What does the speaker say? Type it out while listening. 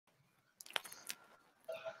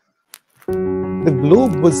the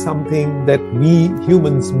globe was something that we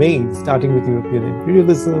humans made, starting with European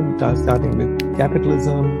imperialism, starting with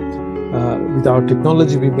capitalism. With our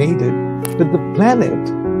technology, we made it. But the planet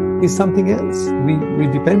is something else. We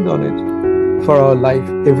depend on it for our life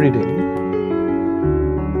every day.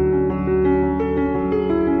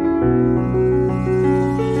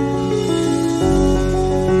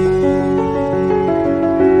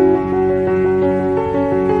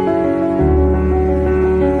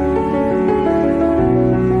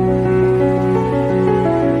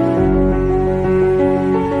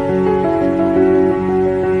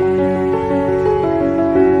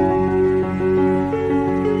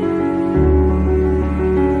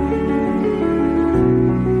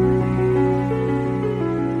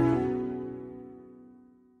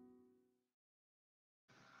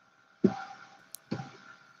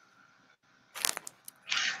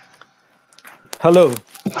 Hello,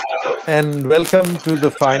 and welcome to the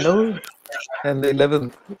final and the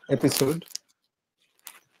 11th episode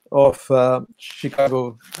of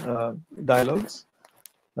Chicago Dialogues,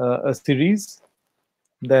 a series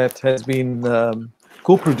that has been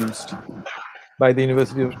co-produced by the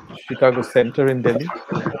University of Chicago Center in Delhi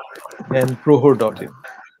and Prohor.in.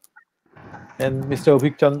 And Mr.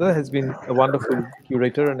 Avik Chanda has been a wonderful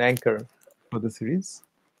curator and anchor for the series.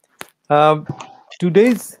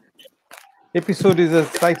 Today's episode is a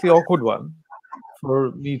slightly awkward one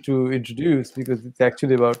for me to introduce because it's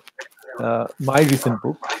actually about my recent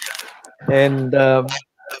book, and I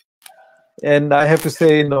have to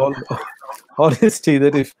say in all honesty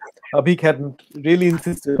that if Avik hadn't really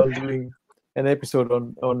insisted on doing an episode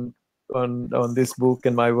on this book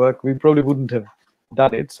and my work, we probably wouldn't have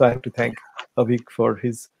done it. So I have to thank Avik for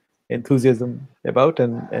his enthusiasm about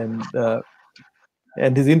and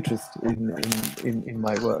his interest in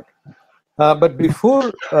my work. But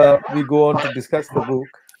before we go on to discuss the book,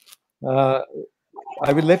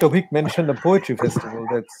 I will let Avik mention a poetry festival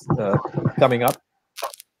that's coming up,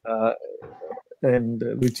 and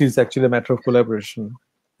which is actually a matter of collaboration,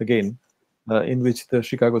 again, in which the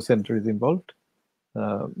Chicago Center is involved.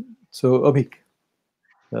 So, Avik,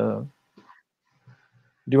 do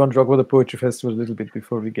you want to talk about the poetry festival a little bit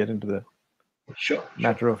before we get into the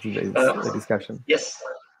matter of today's discussion? Yes.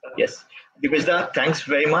 Dipesh, thanks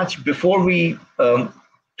very much. Before we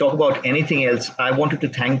talk about anything else, I wanted to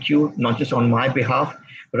thank you, not just on my behalf,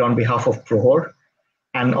 but on behalf of Prohor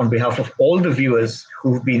and on behalf of all the viewers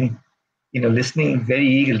who've been listening very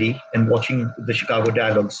eagerly and watching the Chicago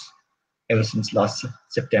Dialogues ever since last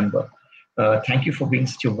September. Thank you for being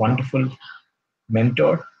such a wonderful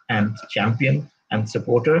mentor and champion and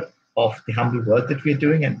supporter of the humble work that we're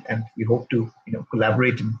doing, and we hope to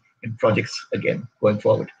collaborate in projects again going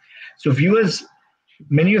forward. So viewers,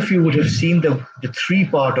 many of you would have seen the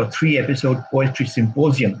three-part or three-episode poetry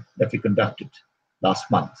symposium that we conducted last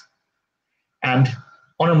month. And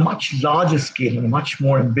on a much larger scale, on a much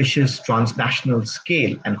more ambitious transnational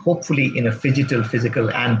scale, and hopefully in a physical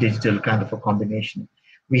and digital kind of a combination,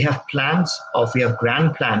 we have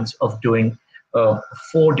grand plans of doing a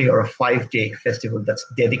 4-day or a 5-day festival that's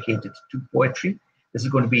dedicated to poetry. This is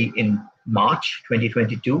going to be in March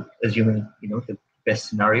 2022, assuming the best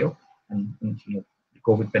scenario, and the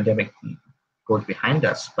COVID pandemic goes behind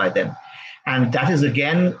us by then. And that is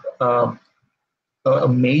again a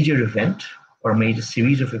major event or a major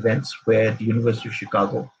series of events where the University of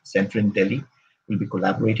Chicago Center in Delhi will be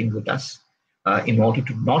collaborating with us in order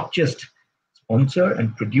to not just sponsor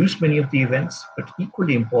and produce many of the events, but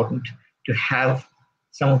equally important, to have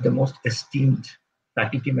some of the most esteemed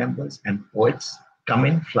faculty members and poets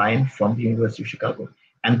fly in from the University of Chicago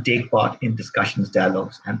and take part in discussions,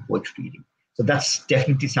 dialogues, and poetry reading. So that's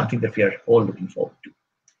definitely something that we are all looking forward to.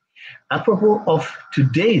 Apropos of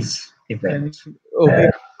today's event.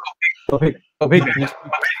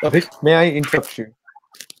 Avik, may I interrupt you?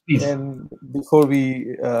 Please. And before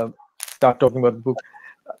we start talking about the book,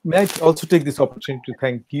 may I also take this opportunity to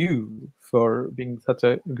thank you for being such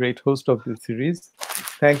a great host of this series.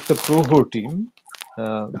 Thank the Prohor team,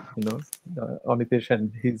 Anitesh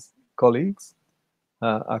and his colleagues,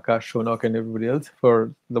 Akash, Shonak, and everybody else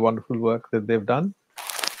for the wonderful work that they've done.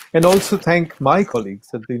 And also thank my colleagues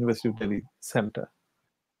at the University of Delhi Center,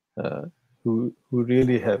 who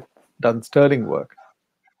really have done sterling work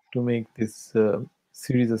to make this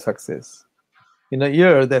series a success. In a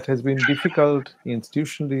year that has been difficult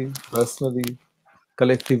institutionally, personally,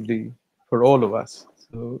 collectively, for all of us.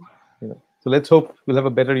 So, so let's hope we'll have a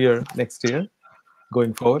better year next year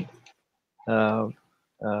going forward.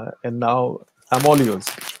 And now I'm all yours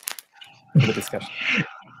for the discussion.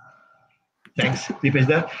 Thanks,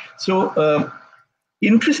 Dipesh. So,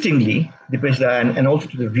 interestingly, Dipesh, and also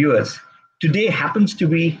to the viewers, Today happens to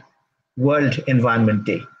be World Environment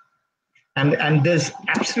Day. And there's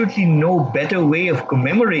absolutely no better way of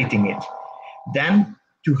commemorating it than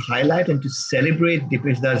to highlight and to celebrate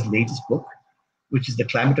Dipesh Da's latest book, which is The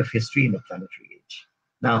Climate of History in a Planetary Age.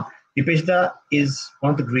 Now, Dipesh Da is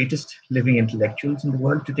one of the greatest living intellectuals in the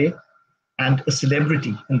world today and a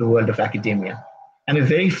celebrity in the world of academia, and a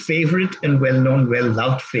very favorite and well-known,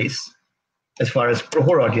 well-loved face as far as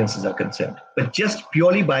Prohor audiences are concerned. But just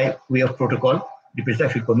purely by way of protocol, Dipesh Da,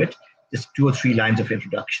 if you permit, just 2 or 3 lines of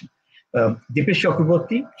introduction. Dipesh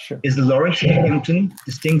Chakrabarty is the Lawrence Hampton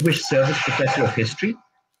Distinguished Service Professor of History,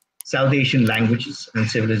 South Asian Languages and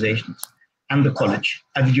Civilizations, and the College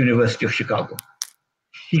at the University of Chicago.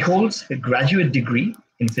 He holds a graduate degree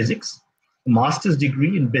in physics, a master's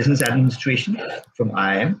degree in business administration from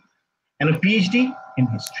IIM, and a PhD in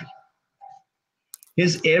history.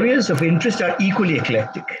 His areas of interest are equally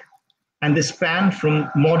eclectic, and they span from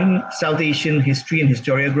modern South Asian history and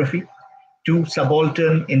historiography to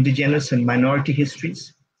subaltern, indigenous, and minority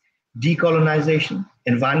histories, decolonization,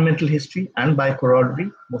 environmental history, and by corollary,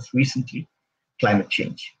 most recently, climate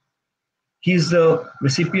change. He is the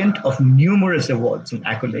recipient of numerous awards and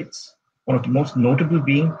accolades, one of the most notable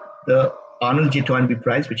being the Arnold J. Toynbee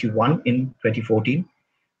Prize, which he won in 2014,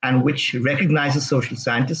 and which recognizes social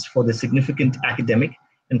scientists for their significant academic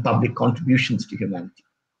and public contributions to humanity.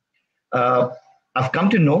 I've come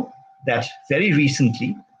to know that very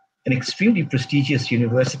recently, an extremely prestigious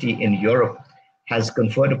university in Europe has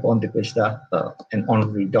conferred upon Dipesh Da an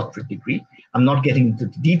honorary doctorate degree. I'm not getting into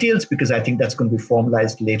the details because I think that's going to be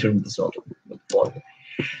formalized later in this autumn.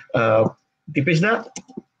 Dipesh Da,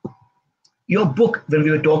 your book, when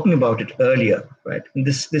we were talking about it earlier, right? And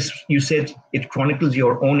this you said it chronicles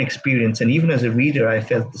your own experience, and even as a reader, I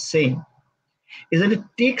felt the same. Is that it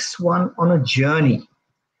takes one on a journey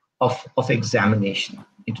of examination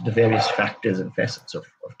into the various factors and facets of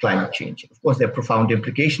climate change. Of course, there are profound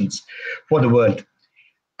implications for the world.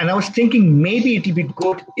 And I was thinking maybe it would be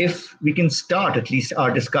good if we can start at least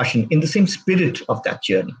our discussion in the same spirit of that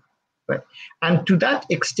journey, right? And to that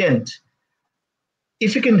extent,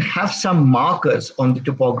 if you can have some markers on the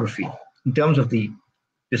topography in terms of the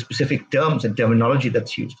specific terms and terminology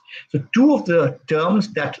that's used. So 2 of the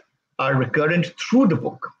terms that are recurrent through the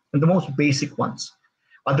book, and the most basic ones,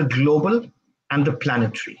 are the global and the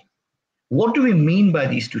planetary. What do we mean by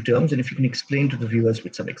these 2 terms? And if you can explain to the viewers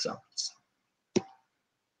with some examples.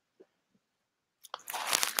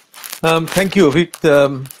 Thank you, Avik.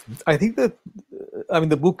 I think that,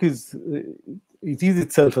 the book is, it is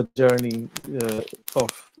itself a journey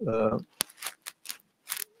of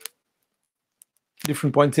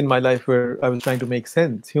different points in my life where I was trying to make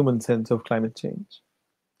sense, human sense of climate change.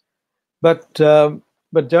 But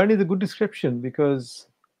journey is a good description because,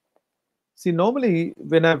 see, normally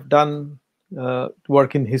when I've done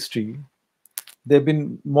work in history, there have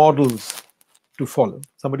been models to follow,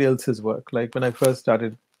 somebody else's work. Like when I first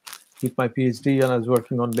started with my PhD and I was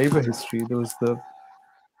working on labor history, there was the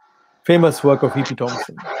famous work of E.P.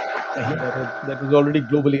 Thompson that was already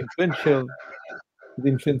globally influential,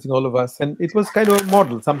 influencing all of us. And it was kind of a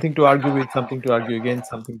model, something to argue with, something to argue against,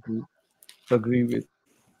 something to agree with.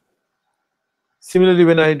 Similarly,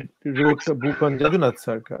 when I wrote a book on Jadunath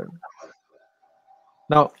Sarkar,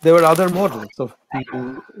 now there were other models of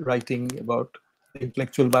people writing about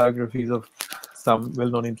intellectual biographies of some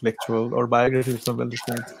well-known intellectual or biographies of some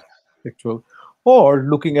well-known intellectual, or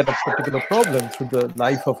looking at a particular problem through the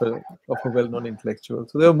life of a well-known intellectual.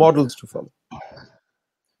 So there are models to follow.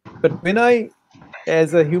 But when I,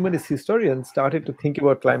 as a humanist historian, started to think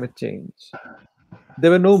about climate change, there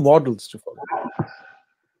were no models to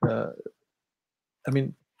follow.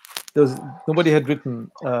 There was nobody had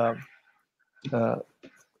written a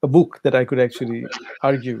book that I could actually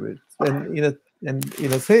argue with, and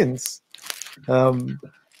in a sense,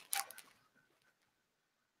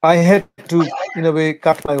 I had to, in a way,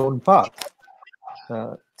 cut my own path.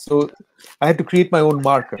 So I had to create my own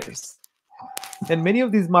markers, and many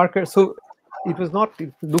of these markers. So it was not,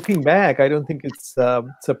 looking back, I don't think it's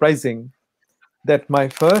surprising that my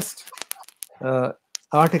first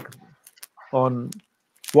article on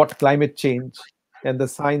what climate change and the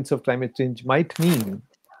science of climate change might mean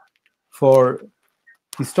for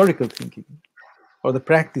historical thinking or the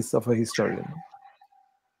practice of a historian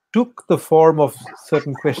took the form of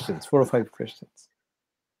certain questions, 4 or 5 questions,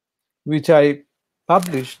 which I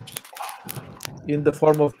published in the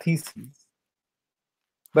form of theses.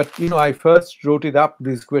 But I first wrote it up,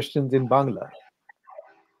 these questions, in Bangla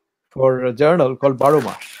for a journal called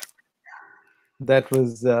Baromash that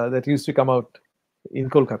used to come out in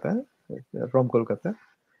Kolkata, from Kolkata,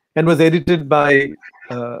 and was edited by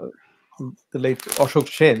the late Ashok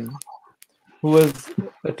Sen, who was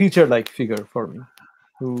a teacher-like figure for me,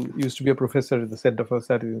 who used to be a professor at the Center for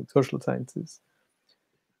Studies in Social Sciences.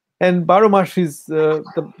 And Baromash is the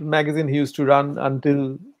magazine he used to run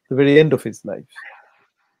until the very end of his life.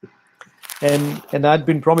 And I'd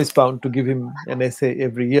been promise bound to give him an essay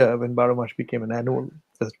every year when Baromash became an annual,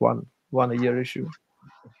 just one a year issue.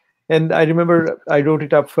 And I remember I wrote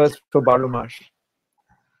it up first for Baromash.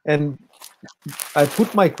 And I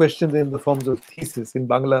put my questions in the forms of thesis in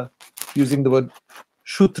Bangla using the word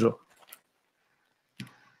shutro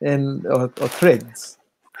and or threads.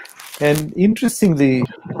 And interestingly,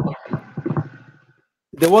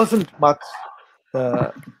 there wasn't much.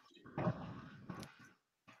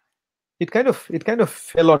 It kind of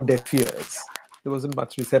fell on deaf ears. There wasn't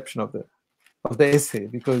much reception of the essay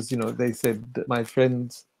because they said, my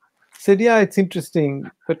friends said, yeah, it's interesting,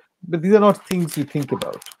 but these are not things you think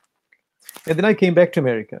about. And then I came back to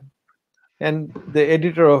America, and the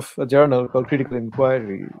editor of a journal called Critical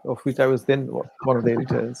Inquiry, of which I was then one of the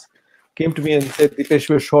editors, came to me and said, Dipesh,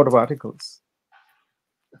 we're short of articles.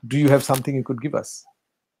 Do you have something you could give us?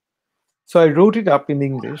 So I wrote it up in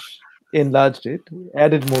English, enlarged it,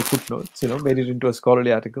 added more footnotes, made it into a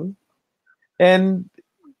scholarly article. And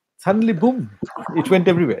suddenly, boom, it went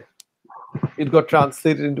everywhere. It got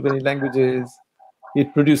translated into many languages.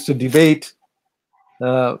 It produced a debate.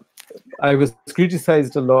 I was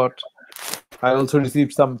criticized a lot. I also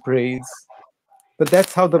received some praise. But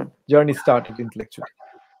that's how the journey started intellectually.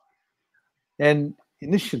 And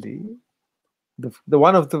initially, the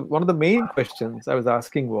one of the main questions I was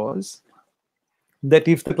asking was that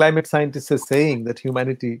if the climate scientists are saying that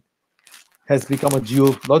humanity has become a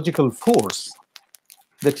geological force,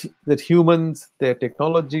 that humans, their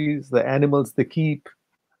technologies, the animals they keep,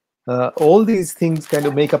 all these things kind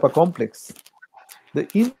of make up a complex, the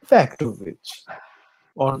impact of which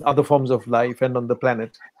on other forms of life and on the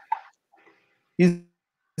planet is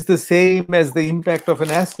the same as the impact of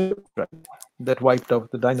an asteroid that wiped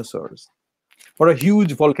out the dinosaurs, or a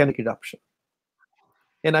huge volcanic eruption.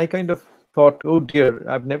 And I kind of thought, oh dear,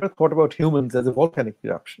 I've never thought about humans as a volcanic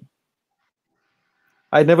eruption.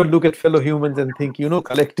 I never look at fellow humans and think,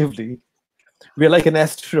 collectively, we're like an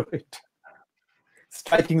asteroid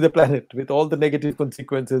striking the planet with all the negative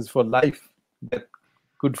consequences for life that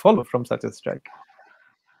could follow from such a strike.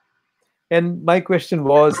 And my question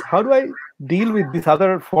was, how do I deal with this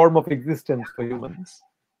other form of existence for humans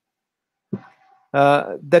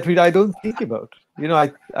that I don't think about?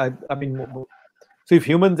 I mean, so if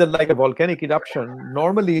humans are like a volcanic eruption,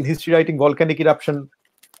 normally in history writing, volcanic eruption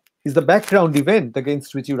is the background event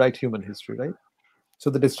against which you write human history, right?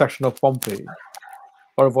 So the destruction of Pompeii,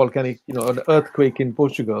 or a volcanic, an earthquake in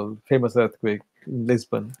Portugal, famous earthquake in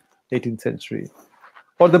Lisbon, 18th century,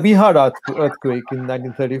 or the Bihar earthquake in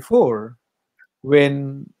 1934,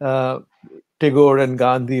 when Tagore and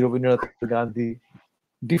Gandhi, Rabindranath Gandhi,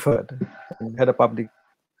 differed and had a public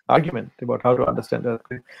argument about how to understand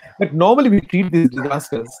earthquake. But normally we treat these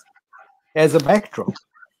disasters as a backdrop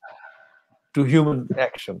to human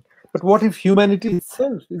action. But what if humanity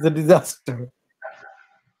itself is a disaster?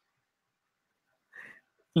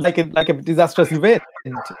 Like a disastrous event,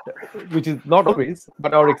 which is not always,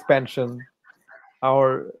 but our expansion,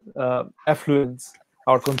 our affluence,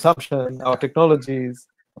 our consumption, our technologies.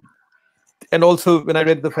 And also when I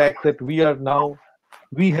read the fact that we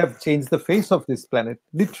have changed the face of this planet,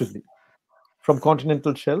 literally, from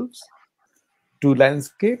continental shelves to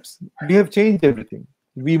landscapes, we have changed everything.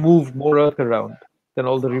 We moved more earth around than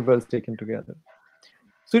all the rivers taken together.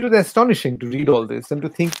 So it was astonishing to read all this and to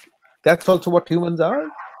think that's also what humans are.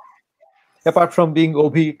 Apart from being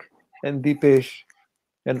Avik and Dipesh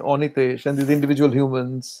and Onitesh and these individual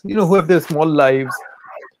humans, who have their small lives.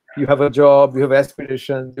 You have a job, you have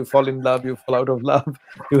aspirations, you fall in love, you fall out of love,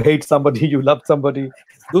 you hate somebody, you love somebody.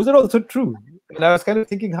 Those are also true. And I was kind of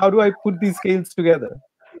thinking, how do I put these scales together?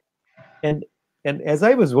 And as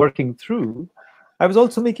I was working through, I was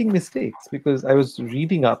also making mistakes because I was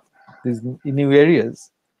reading up these new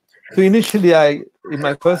areas. So initially, in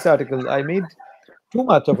my first article, I made too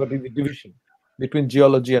much of a division between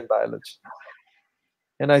geology and biology.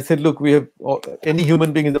 And I said, look, any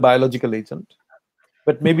human being is a biological agent,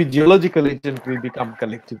 but maybe geological agent will become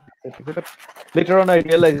collective. But later on, I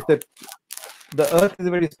realized that the Earth is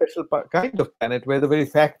a very special kind of planet where the very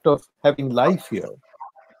fact of having life here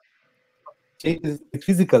changes its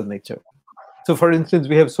physical nature. So, for instance,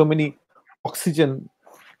 we have so many oxygen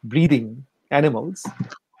breathing animals,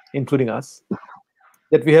 including us,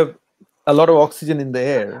 that we have a lot of oxygen in the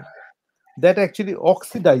air that actually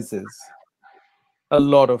oxidizes a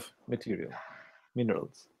lot of material,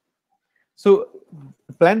 minerals. So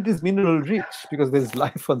the planet is mineral rich because there's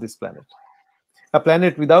life on this planet. A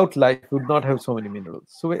planet without life would not have so many minerals.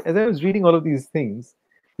 So as I was reading all of these things,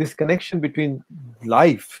 this connection between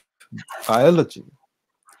life, biology,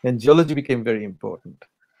 and geology became very important.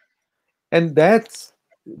 And that's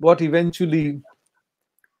what eventually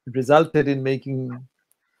resulted in making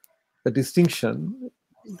a distinction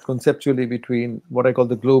conceptually between what I call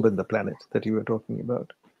the globe and the planet that you were talking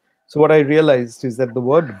about. So what I realized is that the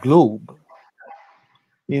word globe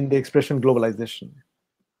in the expression globalization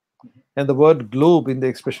and the word globe in the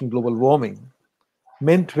expression global warming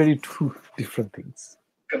meant very two different things.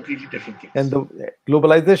 Completely different And things. the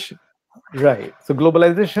globalization, right. So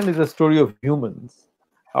globalization is a story of humans,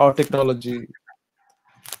 our technology,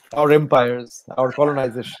 our empires, our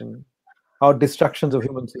colonization, our destructions of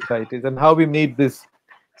human societies, and how we made this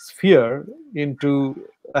sphere into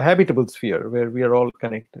a habitable sphere where we are all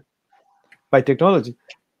connected by technology.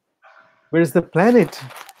 Whereas the planet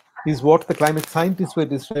is what the climate scientists were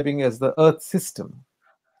describing as the Earth system,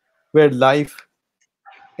 where life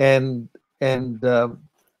and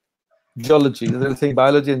geology, they were saying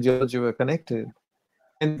biology and geology were connected,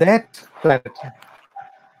 and that planet,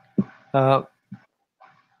 uh,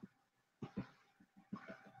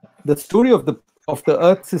 the story of the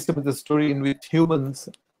Earth system is a story in which humans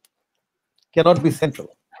cannot be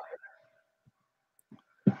central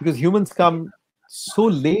because humans come so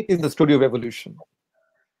late in the story of evolution,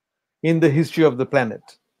 in the history of the planet,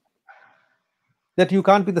 that we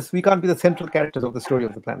can't be the central characters of the story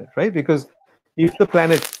of the planet, right? Because if the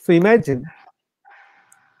planet, so imagine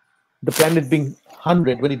the planet being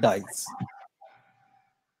 100 when it dies.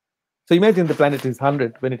 So imagine the planet is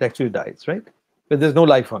 100 when it actually dies, right? When there's no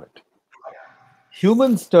life on it.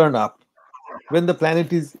 Humans turn up when the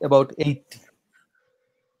planet is about 80.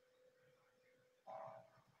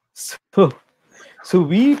 So, so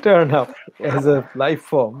we turn up as a life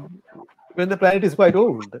form when the planet is quite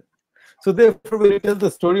old. So therefore, when you tell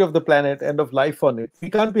the story of the planet and of life on it,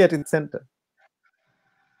 we can't be at its center.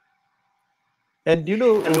 And you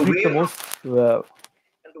know, And the Avik, way, the most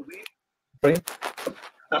sorry,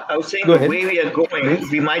 I was saying, go the ahead, way we are going,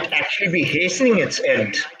 please. we might actually be hastening its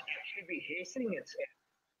end.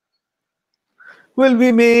 Well,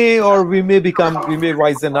 we may, or we may become, we may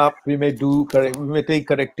wisen up, we may do correct, we may take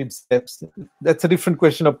corrective steps. That's a different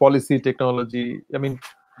question of policy, technology. I mean,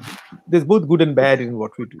 there's both good and bad in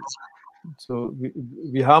what we do. So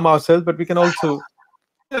we harm ourselves, but we can also,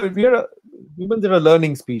 yeah, humans are a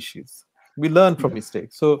learning species. We learn from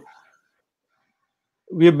mistakes. So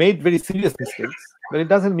we have made very serious mistakes, but it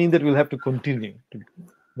doesn't mean that we'll have to continue to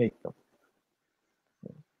make them.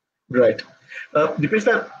 Right. Dipesh,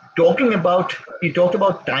 you talked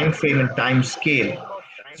about time frame and time scale.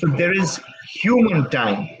 So there is human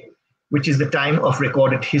time, which is the time of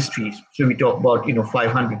recorded history. So we talk about,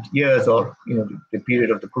 500 years, or, the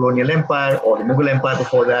period of the colonial empire or the Mughal empire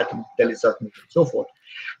before that, and Delhi Sultanate and so forth,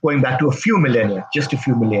 going back to a few millennia, just a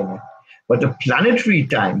few millennia. But the planetary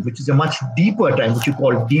time, which is a much deeper time, which you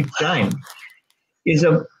call deep time, is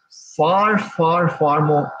a far, far, far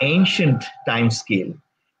more ancient time scale.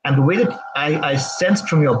 And the way that I sensed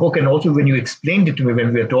from your book, and also when you explained it to me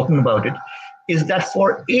when we were talking about it, is that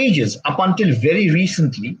for ages, up until very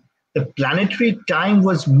recently, the planetary time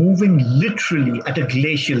was moving literally at a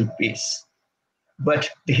glacial pace. But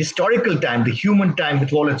the historical time, the human time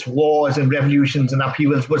with all its wars and revolutions and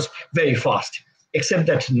upheavals, was very fast. Except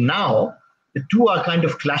that now the two are kind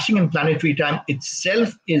of clashing, and planetary time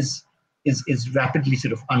itself is rapidly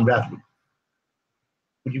sort of unraveling.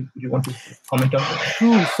 Would you want to comment on that?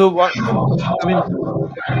 True. So what? I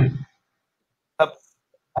mean,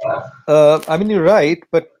 uh, I mean, you're right,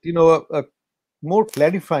 but a more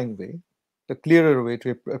clarifying way, a clearer way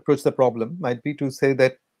to approach the problem might be to say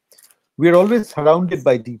that we are always surrounded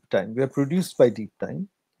by deep time. We are produced by deep time,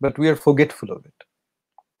 but we are forgetful of it.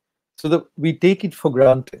 So that we take it for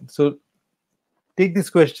granted. So take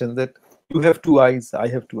this question that you have two eyes, I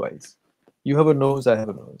have two eyes. You have a nose, I have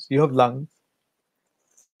a nose. You have lungs.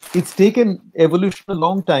 It's taken evolution a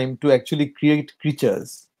long time to actually create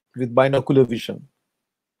creatures with binocular vision,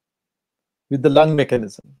 with the lung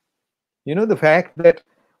mechanism. The fact that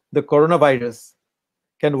the coronavirus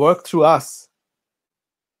can work through us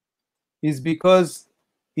is because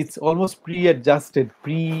it's almost pre-adjusted,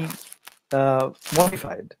 pre-modified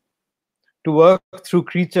to work through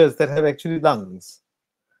creatures that have actually lungs,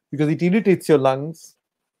 because it irritates your lungs,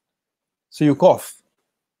 so you cough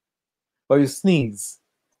or you sneeze,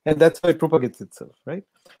 and that's how it propagates itself, right?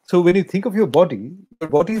 So when you think of your body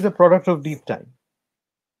is a product of deep time.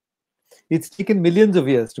 It's taken millions of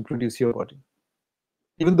years to produce your body.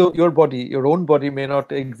 even though your body, your own body, may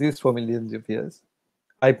not exist for millions of years.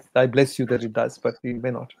 I bless you that it does, but it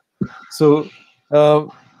may not. So,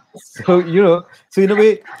 um, so in a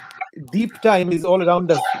way, deep time is all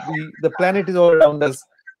around us. The planet is all around us.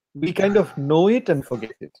 We kind of know it and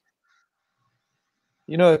forget it.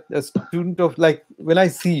 A student of, like, when I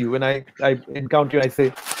see you, when I encounter you, I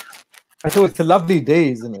say, oh, it's a lovely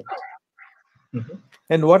day, isn't it? Mhm.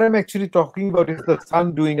 And what I'm actually talking about is the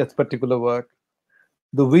sun doing a particular work,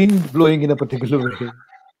 the wind blowing in a particular way,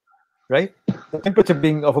 right? The temperature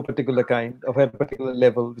being of a particular kind, of a particular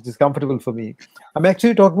level, which is comfortable for me. I'm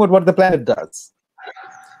actually talking about what the planet does.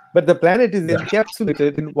 But the planet is Yeah.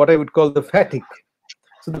 encapsulated in what I would call the fatigue.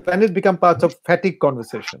 So the planet become parts of fatigue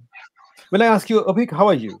conversation. When I ask you, Avik, how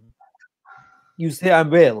are you? You say, I'm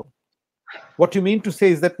well. What you mean to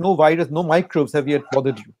say is that no virus, no microbes have yet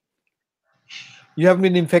bothered you. You haven't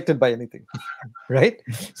been infected by anything, right?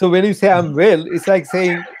 So when you say I'm well, it's like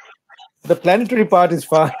saying the planetary part is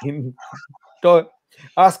fine.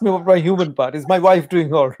 Ask me about my human part. Is my wife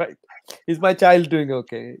doing all right? Is my child doing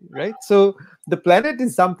okay? Right? So the planet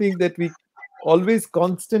is something that we always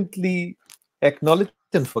constantly acknowledge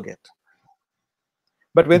and forget.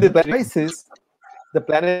 But when the Mhm. planet rises, the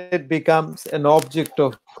planet becomes an object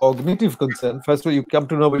of cognitive concern. First of all, you come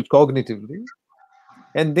to know it cognitively.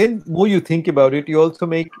 And then more you think about it, you also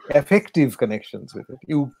make affective connections with it.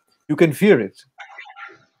 You can fear it.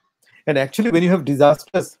 And actually, when you have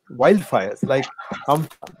disastrous wildfires like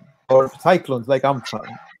Amphan, or cyclones like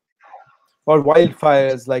Amphan, or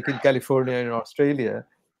wildfires like in California and Australia,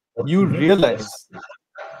 you Mhm. Yes. realize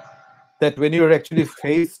that when you're actually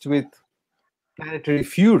faced with planetary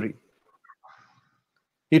fury,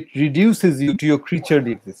 it reduces you to your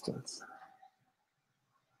creaturely existence.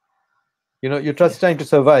 You're just Yes. trying to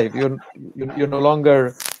survive. You're no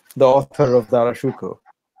longer the author of Darashuko.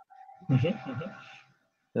 Mhm. Mhm.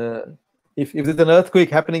 Uh, if there's an earthquake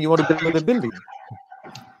happening, you want to build another building.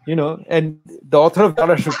 And the author of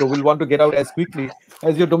Darashuko will want to get out as quickly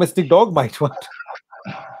as your domestic dog might want.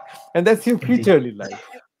 And that's your Indeed. creaturely life,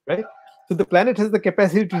 right? So the planet has the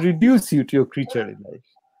capacity to reduce you to your creaturely life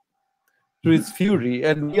through its fury,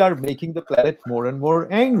 and we are making the planet more and more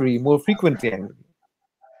angry, more frequently angry.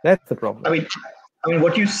 That's the I problem. mean,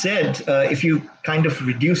 what you said, if you kind of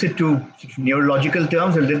reduce it to sort of neurological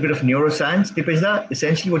terms, a little bit of neuroscience, Dipeshda,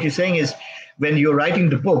 essentially what you're saying is when you're writing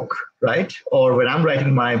the book, right, or when I'm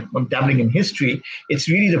dabbling in history, it's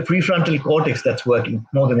really the prefrontal cortex that's working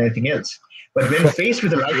more than anything else. But when Right. faced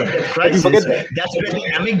with a life and death But you crisis, forget that. that's where the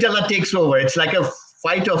amygdala takes over. It's like a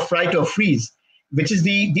fight or fright or freeze, which is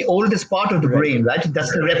the oldest part of the Right. brain, right?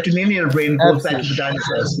 That's the reptilinear brain, goes back to the Absolutely.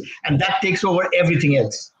 dinosaurs, and that takes over everything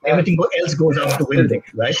else. Everything Absolutely. else goes out the window,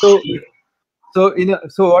 right? So,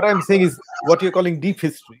 so what I'm saying is, what you're calling deep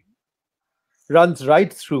history runs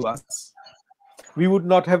right through us. We would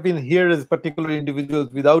not have been here as particular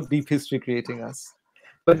individuals without deep history creating us.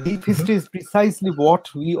 But deep history is precisely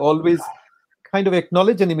what we always kind of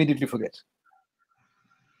acknowledge and immediately forget.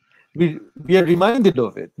 We are reminded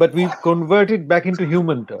of it, but we convert it back into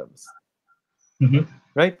human terms, Mm-hmm.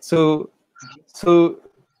 right? So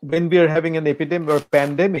when we are having an epidemic or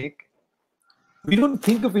pandemic, we don't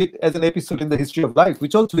think of it as an episode in the history of life,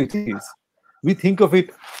 which also it is. We think of it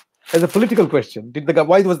as a political question.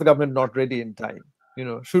 Why was the government not ready in time?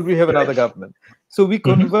 Should we have another Correct. government? So we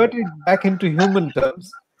Mm-hmm. convert it back into human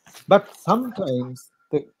terms. But sometimes,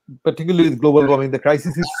 particularly with global warming, the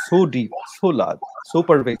crisis is so deep, so large, so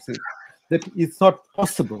pervasive that it's not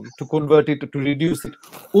possible to convert it, to reduce it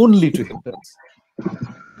only to human terms.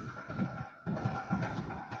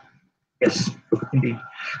 Yes, indeed.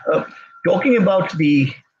 Uh, Talking about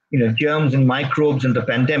the germs and microbes and the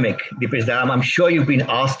pandemic, Dipesh, I'm sure you've been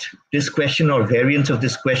asked this question or variants of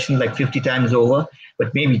this question like 50 times over,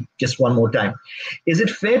 but maybe just one more time. Is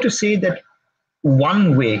it fair to say that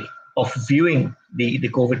one way of viewing the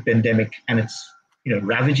COVID pandemic and its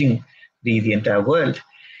ravaging the entire world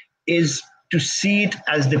is to see it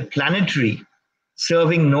as the planetary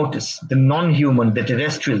serving notice, the non-human, the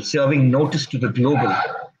terrestrial serving notice to the global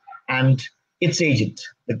and its agent,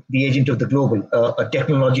 the agent of the global, a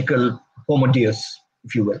technological Homo Deus,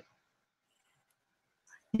 if you will.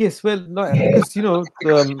 Yes, well, no, because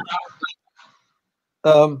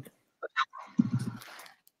um,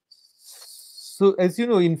 so as you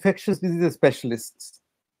know, infectious diseases specialists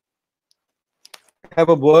have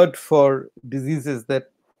a word for diseases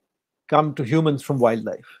that come to humans from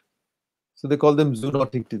wildlife. So they call them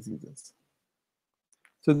zoonotic diseases.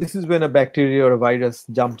 So this is when a bacteria or a virus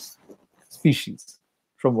jumps species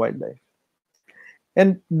from wildlife.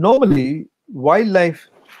 And normally, wildlife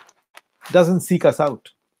doesn't seek us out.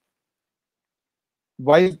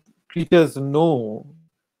 wild creatures know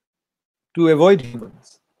to avoid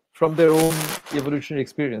humans from their own evolutionary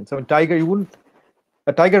experience. I mean,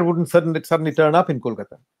 a tiger wouldn't suddenly turn up in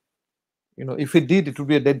Kolkata. If it did, it would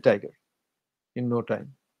be a dead tiger in no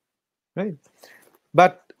time, right?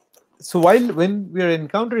 But so when we are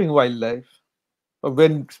encountering wildlife, or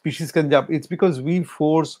when species can jump, it's because we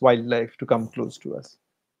force wildlife to come close to us,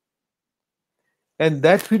 and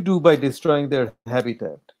that we do by destroying their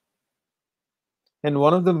habitat. And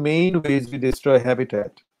one of the main ways we destroy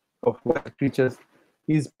habitat of wild creatures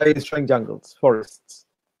is by destroying jungles, forests.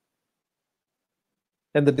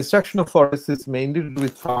 And the destruction of forests is mainly to do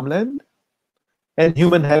with farmland and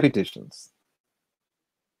human habitations.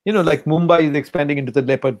 Like Mumbai is expanding into the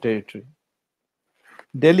leopard territory.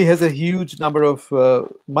 Delhi has a huge number of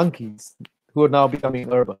monkeys who are now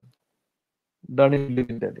becoming urban, learning to live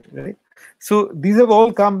in Delhi, right? So these have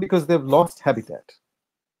all come because they've lost habitat.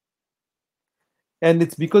 And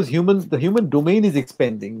it's because the human domain is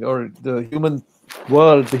expanding, or the human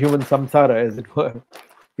world, the human samsara, as it were,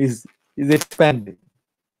 is expanding.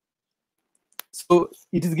 So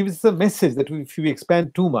it gives us a message that if we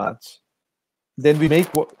expand too much, then we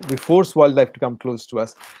force wildlife to come close to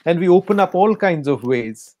us, and we open up all kinds of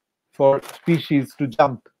ways for species to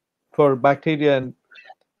jump, for bacteria and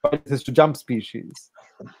viruses to jump species.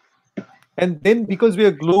 And then because we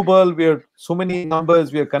are global, we are so many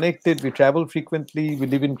numbers, we are connected, we travel frequently, we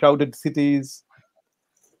live in crowded cities,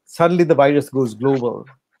 suddenly the virus goes global,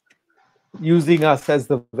 using us as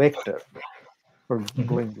the vector for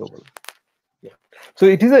going global. Yeah. So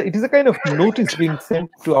it is a kind of notice being sent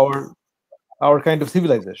to our kind of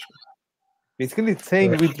civilization. Basically, it's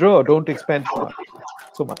saying Right. withdraw, don't expand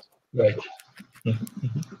so much. Right.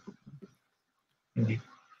 Indeed.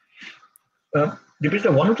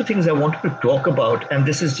 Dipesh, one of the things I wanted to talk about, and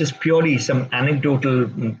this is just purely some anecdotal,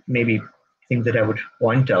 maybe thing that I would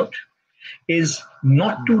point out, is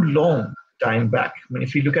not too long time back. I mean,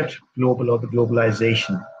 if you look at global or the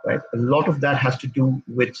globalization, right, a lot of that has to do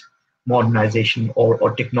with modernization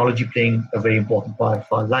or technology playing a very important part of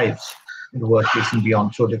our lives in the workplace and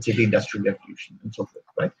beyond. So let's say the industrial revolution and so forth,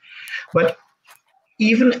 right? But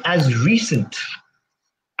even as recent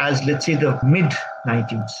as, let's say, the mid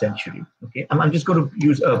 19th century, okay, I'm just going to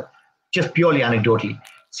use just purely anecdotally,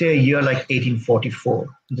 say a year like 1844.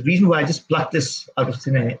 The reason why I just plucked this out of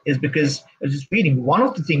thin air is because I was just reading, one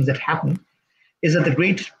of the things that happened is that the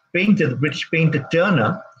great painter, the British painter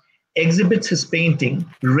Turner, exhibits his painting,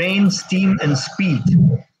 Rain, Steam and Speed,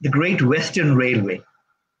 the Great Western Railway.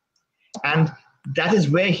 And that is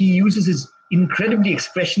where he uses his incredibly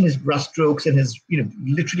expressionist brushstrokes and his,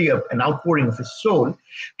 literally an outpouring of his soul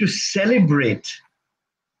to celebrate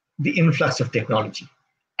the influx of technology.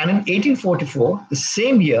 And in 1844, the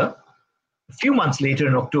same year, a few months later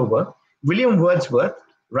in October, William Wordsworth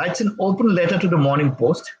writes an open letter to the Morning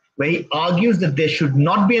Post where he argues that there should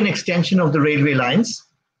not be an extension of the railway lines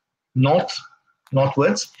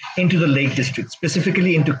northwards into the Lake District,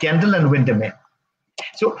 specifically into Kendal and Windermere.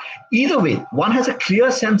 So either way, one has a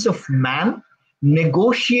clear sense of man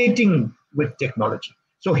negotiating with technology.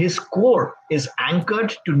 So his core is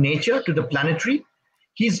anchored to nature, to the planetary.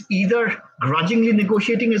 He's either grudgingly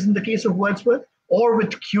negotiating, as in the case of Wordsworth, or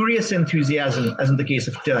with curious enthusiasm, as in the case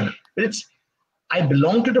of Turner. But I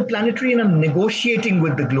belong to the planetary and I'm negotiating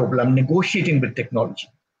with the global. I'm negotiating with technology.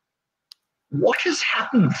 What has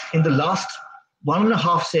happened in the last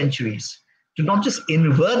 1.5 centuries to not just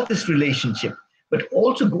invert this relationship, but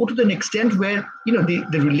also go to an extent where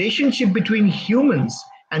the relationship between humans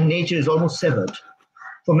and nature is almost severed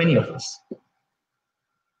for many of us.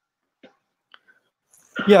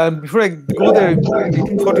 Yeah, and before I go there,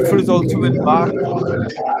 1844 is also when Bach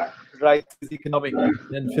writes his economic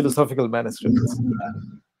and philosophical manuscripts.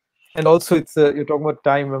 And also, it's you're talking about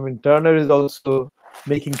time. I mean, Turner is also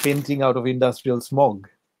making painting out of industrial smog.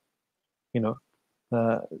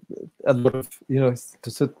 A lot of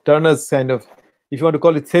so Turner's kind of, if you want to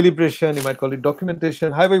call it celebration, you might call it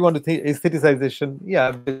documentation. However you want to think, aestheticization.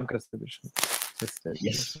 Yeah, celebration.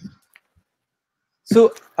 Yes.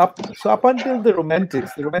 So up until the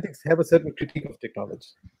Romantics have a certain critique of technology,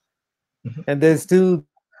 and there's still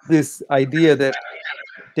this idea that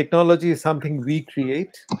technology is something we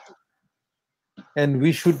create, and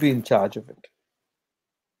we should be in charge of it.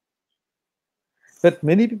 But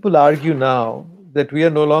many people argue now that we are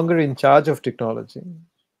no longer in charge of technology.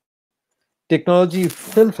 Technology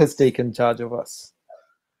itself has taken charge of us.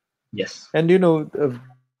 Yes. And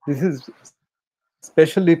this is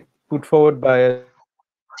specially put forward by a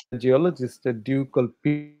geologist, a Duke called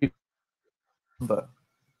Peter Number,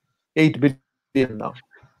 8 billion now.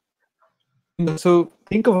 So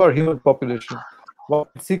think of our human population.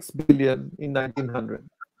 1.6 billion in 1900,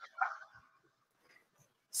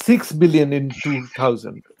 6 billion in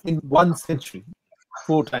 2000, in 1 century,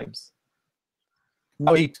 4 times.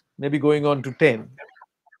 Now 8, maybe going on to 10.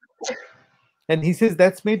 And he says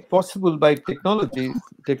that's made possible by technology.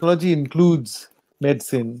 Technology includes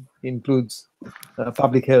medicine, includes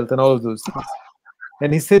public health, and all of those things.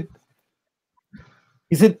 And he said,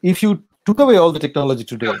 if you took away all the technology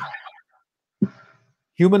today,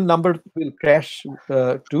 human number will crash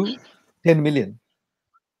to 10 million.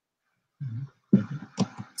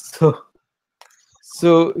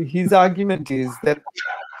 So his argument is that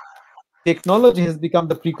technology has become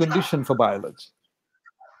the precondition for biology.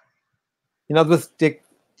 In other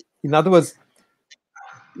words,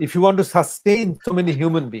 if you want to sustain so many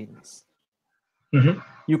human beings,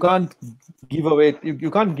 you can't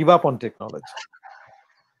you can't give up on technology.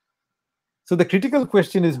 So the critical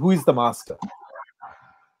question is, who is the master?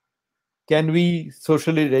 Can we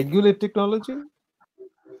socially regulate technology,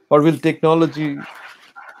 or will technology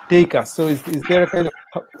take us? So is there a kind of,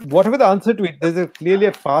 whatever the answer to it, there's clearly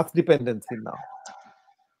a path dependency now.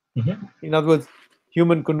 In other words,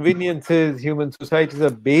 human conveniences, human societies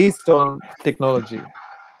are based on technology,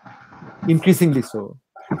 increasingly so.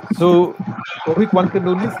 So one can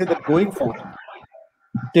only say that going forward,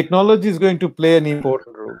 technology is going to play an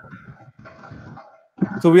important role.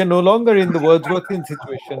 So we are no longer in the Wordsworthian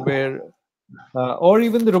situation where, or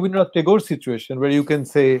even the Rabindranath Tagore situation, where you can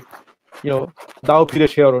say, thou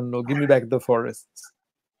fire or no, give me back the forests.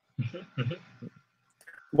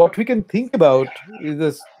 What we can think about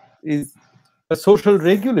is a social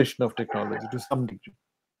regulation of technology to some degree.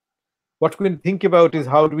 What we can think about is,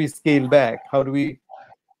 how do we scale back? How do we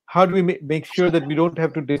make sure that we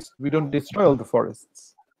don't destroy all the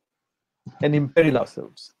forests and imperil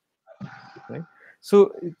ourselves, right?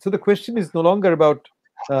 So the question is no longer about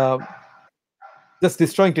just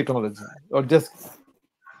destroying technology or just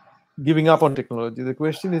giving up on technology. The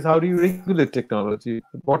question is, how do you regulate technology?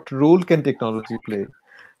 What role can technology play?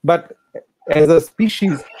 But as a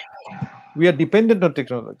species, we are dependent on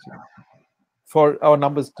technology for our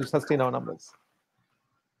numbers, to sustain our numbers.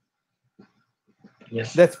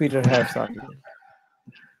 Yes. That's Peter Haff's argument.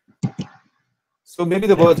 So maybe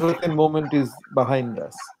the Wordsworthian moment is behind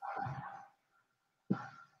us.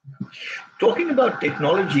 Talking about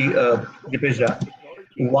technology, Dipesh,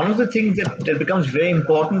 one of the things that becomes very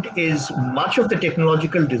important is much of the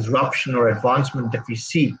technological disruption or advancement that we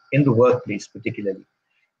see in the workplace, particularly,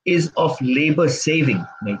 is of labor-saving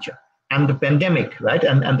nature. And the pandemic, right,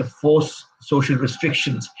 and the forced social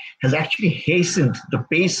restrictions has actually hastened the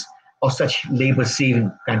pace of such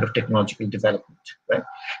labor-saving kind of technological development, right?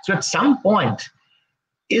 So at some point,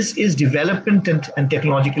 is development and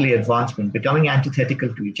technological advancement becoming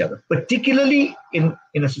antithetical to each other, particularly in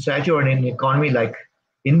a society or in an economy like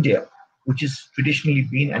India, which has traditionally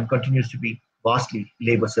been and continues to be vastly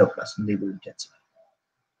labor surplus and labor intensive?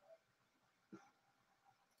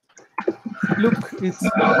 Look, it's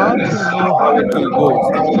hard to know how it will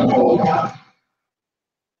go.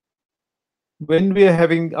 When we are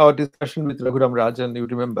having our discussion with Raghuram Rajan, you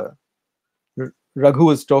remember, Raghu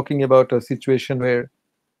was talking about a situation where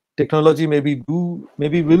technology maybe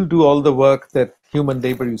will do all the work that human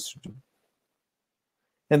labor used to do.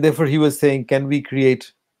 And therefore he was saying, can we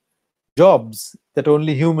create jobs that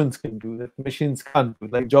only humans can do, that machines can't do,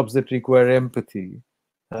 like jobs that require empathy,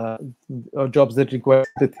 or jobs that require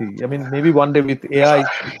empathy. I mean, maybe one day with AI,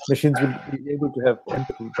 machines will be able to have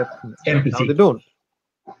empathy, but now they don't.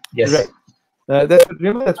 Yes. Right.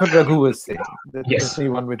 That's what Raghu was saying. That's maybe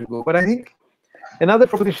one way to go. But I think another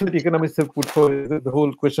proposition that economists have put forward is the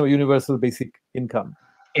whole question of universal basic income.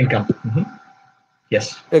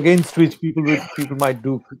 Yes. Against which people might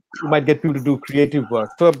get people to do creative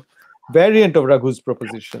work. So a variant of Raghu's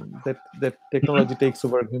proposition that technology takes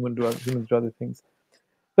over humans do other things.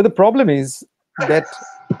 But the problem is that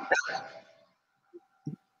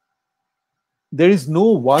there is no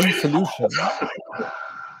one solution.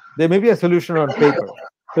 There may be a solution on paper.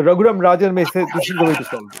 So Raghuram Rajan may say this is the way to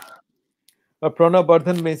solve it. Or Pranab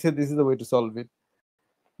Bardhan may say this is the way to solve it.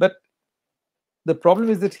 But the problem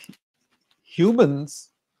is that humans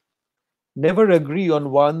never agree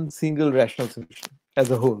on one single rational solution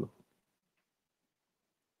as a whole.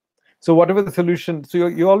 So whatever the solution, so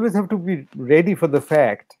you always have to be ready for the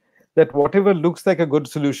fact that whatever looks like a good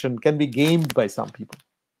solution can be gamed by some people.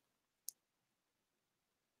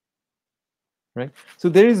 Right? So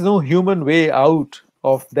there is no human way out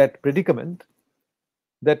of that predicament,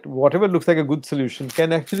 that whatever looks like a good solution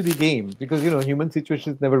can actually be gamed, because human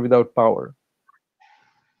situation is never without power.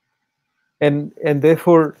 And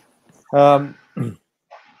therefore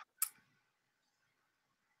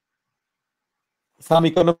Some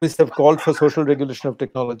economists have called for social regulation of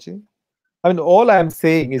technology. I mean, all I'm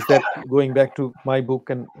saying is that, going back to my book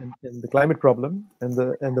and the climate problem and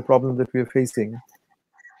the problem that we are facing,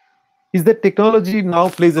 is that technology now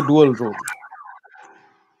plays a dual role.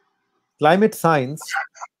 Climate science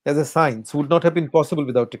as a science would not have been possible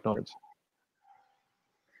without technology.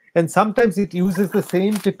 And sometimes it uses the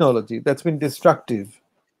same technology that's been destructive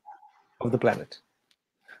of the planet.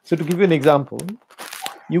 So to give you an example,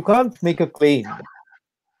 you can't make a claim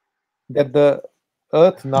that the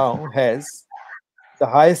Earth now has the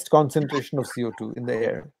highest concentration of CO2 in the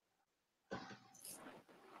air,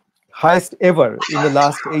 highest ever in the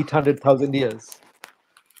last 800,000 years.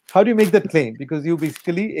 How do you make that claim? Because you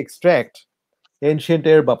basically extract ancient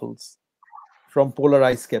air bubbles from polar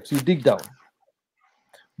ice caps. You dig down.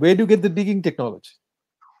 Where do you get the digging technology?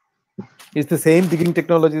 It's the same digging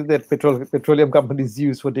technology that petroleum companies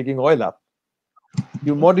use for digging oil up.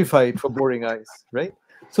 You modify it for boring ice, right?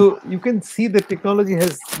 So you can see that technology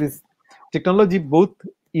has this. Technology both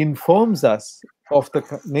informs us of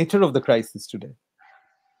the nature of the crisis today,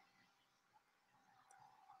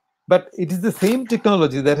 but it is the same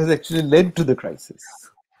technology that has actually led to the crisis.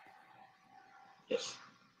 Yes.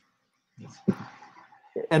 Yes.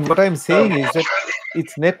 And what I'm saying is that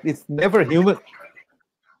it's never human.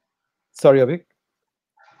 Sorry, Avik.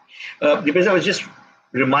 Because I was just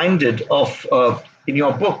reminded of in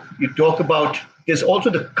your book, you talk about there's also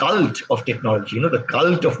the cult of technology, the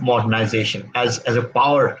cult of modernization as a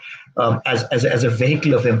power, as a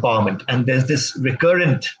vehicle of empowerment. And there's this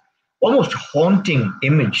recurrent, almost haunting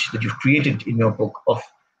image that you've created in your book of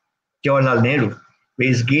Jawaharlal Nehru, where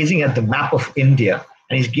he's gazing at the map of India,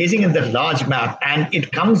 and he's gazing at that large map, and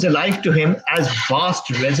it comes alive to him as vast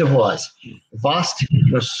reservoirs, vast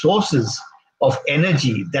sources of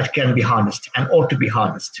energy that can be harnessed and ought to be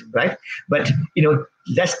harnessed, right? But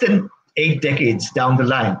less than 8 decades down the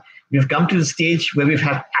line, we've come to the stage where we've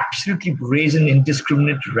had absolutely brazen,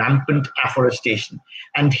 indiscriminate, rampant afforestation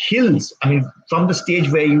and hills. I mean, from the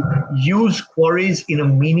stage where you use quarries in a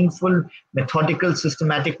meaningful, methodical,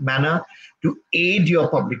 systematic manner to aid your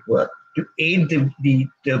public work, to aid the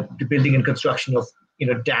building and construction of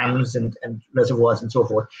dams and reservoirs and so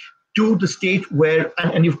forth, to the state where,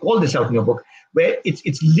 and you've called this out in your book, where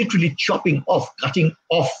it's literally chopping off, cutting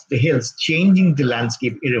off the hills, changing the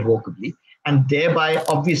landscape irrevocably, and thereby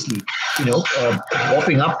obviously,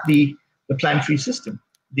 warping up the planetary system,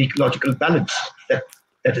 the ecological balance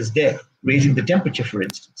that is there, raising the temperature, for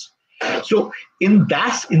instance. So in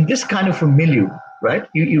this kind of a milieu, right?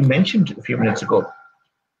 You mentioned a few minutes ago,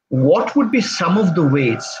 what would be some of the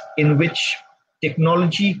ways in which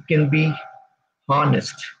technology can be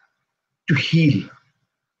harnessed to heal,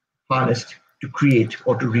 harnessed to create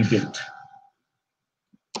or to rebuild?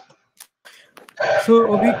 So,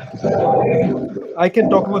 Avik, I can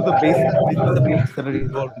talk about the basic principles that are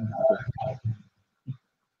involved in this book.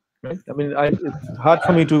 Right? I mean, it's hard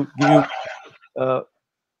for me to give you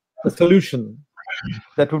a solution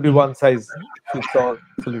that would be one size fits all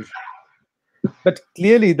solution. But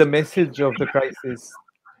clearly, the message of the crisis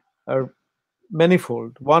are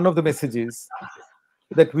manifold. One of the messages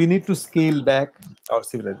that we need to scale back our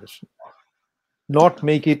civilization, not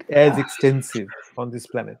make it as extensive on this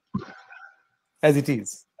planet as it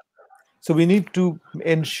is. So we need to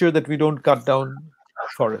ensure that we don't cut down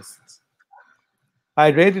forests.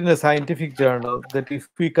 I read in a scientific journal that if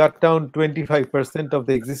we cut down 25% of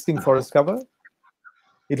the existing forest cover,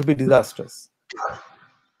 it will be disastrous.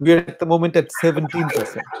 We are at the moment at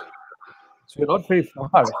 17%. So we're not very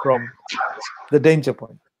far from the danger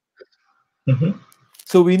point. Mm-hmm.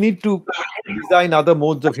 So we need to design other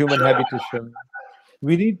modes of human habitation.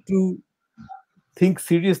 We need to think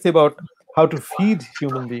seriously about how to feed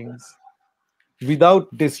human beings without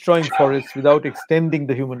destroying forests, without extending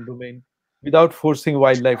the human domain, without forcing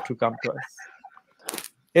wildlife to come to us.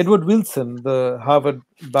 Edward Wilson, the Harvard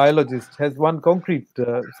biologist, has one concrete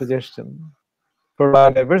suggestion for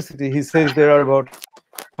biodiversity. He says there are about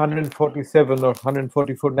 147 or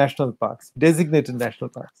 144 national parks, designated national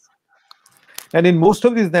parks. And in most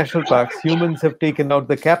of these national parks, humans have taken out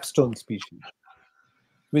the capstone species,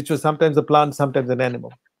 which was sometimes a plant, sometimes an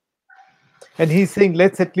animal. And he's saying,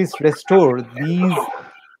 let's at least restore these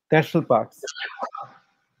national parks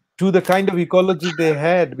to the kind of ecology they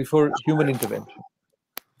had before human intervention.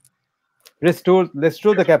 Restore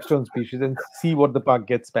the capstone species and see what the park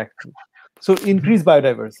gets back to. So increase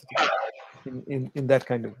biodiversity in that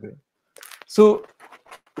kind of way. So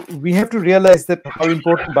we have to realize that how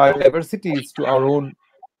important biodiversity is to our own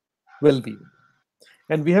well-being.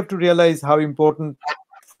 And we have to realize how important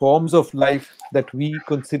forms of life that we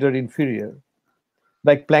consider inferior,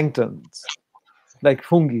 like planktons, like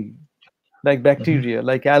fungi, like bacteria,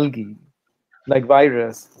 like algae, like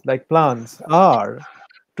virus, like plants, are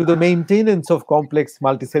to the maintenance of complex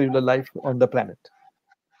multicellular life on the planet.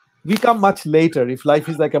 We come much later. If life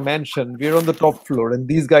is like a mansion, we're on the top floor, and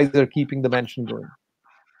these guys are keeping the mansion going.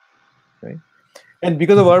 Right? And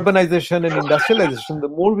because of urbanization and industrialization, the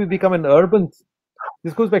more we become an urban,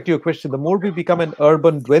 this goes back to your question, the more we become an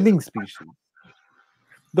urban dwelling species,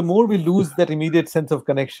 the more we lose that immediate sense of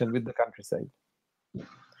connection with the countryside.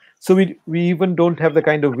 So we even don't have the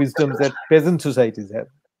kind of wisdoms that peasant societies have.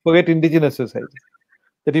 Forget indigenous societies,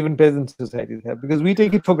 that even peasant societies have, because we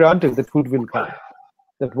take it for granted that food will come,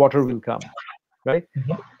 that water will come, right?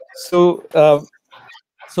 So,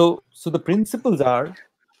 so the principles are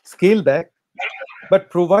scale back, but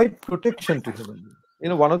provide protection to human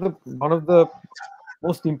beings. One of the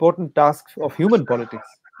most important tasks of human politics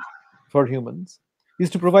for humans is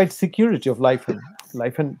to provide security of life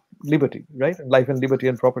and liberty, right? And life and liberty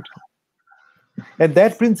and property. And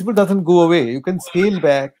that principle doesn't go away. You can scale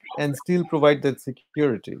back and still provide that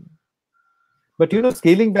security. But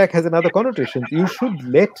scaling back has another connotation. You should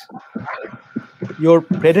let your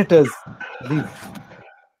predators live.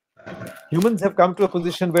 Humans have come to a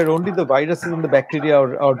position where only the viruses and the bacteria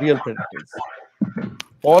are real predators.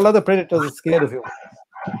 All other predators are scared of humans.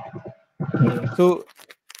 So,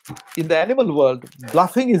 in the animal world,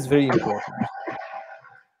 bluffing is very important.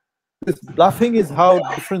 Because bluffing is how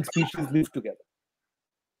different species live together.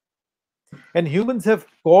 And humans have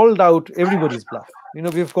called out everybody's bluff. We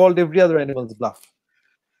have called every other animal's bluff.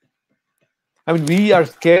 I mean, we are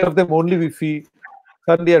scared of them only if we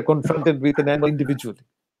suddenly are confronted with an animal individually.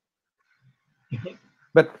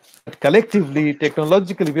 But collectively,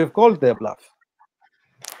 technologically, we have called their bluff.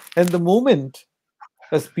 And the moment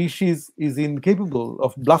a species is incapable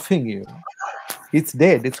of bluffing you, it's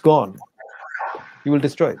dead, it's gone. You will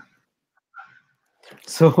destroy it.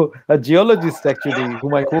 So a geologist, actually,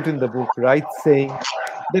 whom I quote in the book, writes saying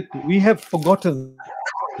that we have forgotten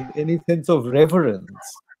any sense of reverence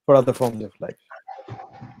for other forms of life.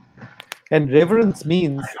 And reverence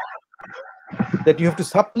means that you have to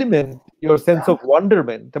supplement your sense of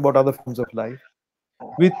wonderment about other forms of life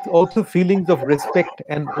with also feelings of respect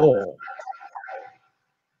and awe.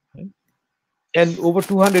 And over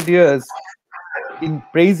 200 years, in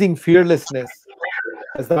praising fearlessness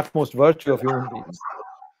as the utmost virtue of human beings,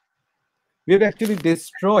 we have actually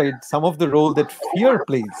destroyed some of the role that fear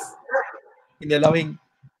plays in allowing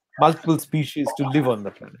multiple species to live on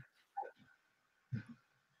the planet.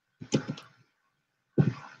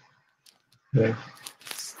 Right.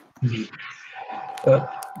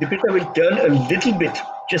 Dipesh, I will turn a little bit,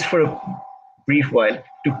 just for a brief while,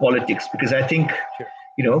 to politics, because I think,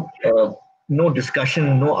 no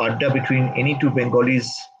discussion, no adda between any two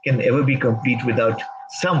Bengalis can ever be complete without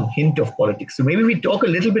some hint of politics. So maybe we talk a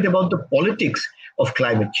little bit about the politics of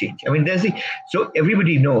climate change. I mean, so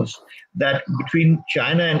everybody knows that between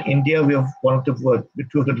China and India, we have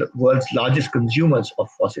two of the world's largest consumers of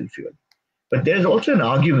fossil fuel. But there is also an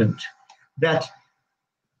argument that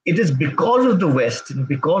it is because of the West and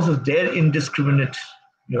because of their indiscriminate,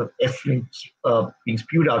 effluents being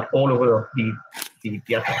spewed out all over the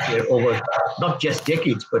atmosphere over not just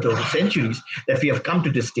decades but over centuries, that we have come to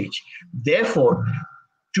this stage. Therefore,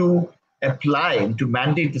 to apply and to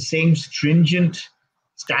mandate the same stringent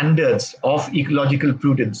standards of ecological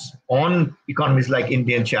prudence on economies like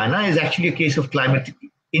India and China is actually a case of climate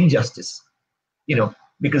injustice.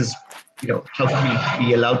 Because how can we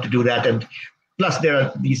be allowed to do that? And plus, there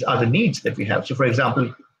are these other needs that we have. So, for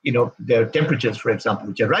example, there are temperatures, for example,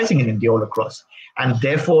 which are rising in India all across. And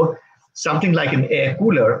therefore, something like an air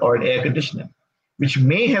cooler or an air conditioner, which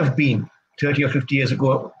may have been 30 or 50 years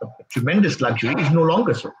ago a tremendous luxury, is no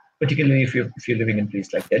longer so, particularly if you're living in a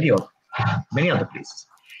place like Delhi or many other places.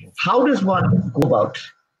 How does one go about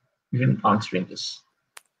even answering this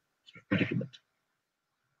predicament?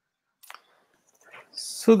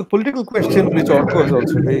 So the political question, which Orko has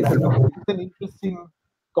also raised, is an interesting,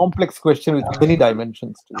 complex question with many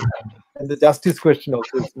dimensions to it. And the justice question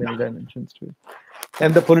also has many dimensions to it.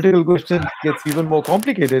 And the political question gets even more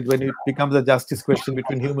complicated when it becomes a justice question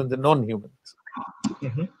between humans and non-humans.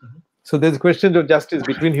 Mm-hmm. So there's questions of justice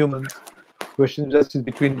between humans, questions of justice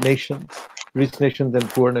between nations, rich nations and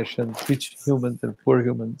poor nations, rich humans and poor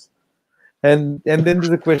humans. And then there's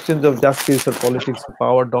the questions of justice or politics or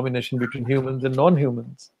power domination between humans and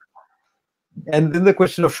non-humans. And then the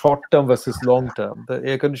question of short-term versus long-term. The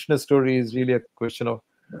air conditioner story is really a question of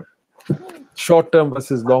short-term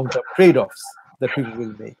versus long-term trade-offs that people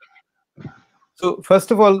will make. So first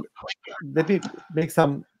of all, let me make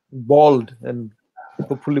some bold and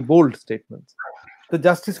hopefully bold statements. The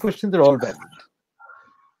justice questions are all valid.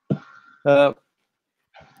 Uh,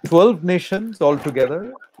 12 nations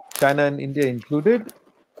altogether, China and India included,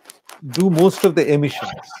 do most of the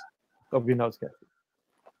emissions of greenhouse gases.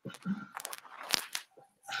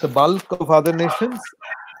 The bulk of other nations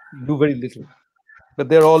do very little, but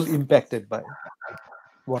they're all impacted by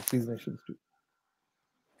what these nations do.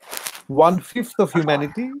 1/5 of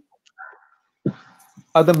humanity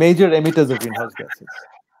are the major emitters of greenhouse gases.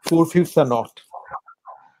 4/5 are not.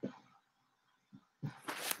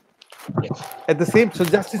 At the same, so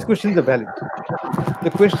justice questions are valid.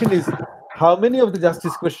 The question is, how many of the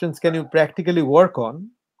justice questions can you practically work on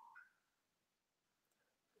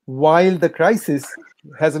while the crisis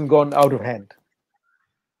hasn't gone out of hand?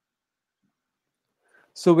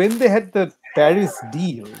 So when they had the Paris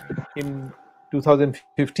deal in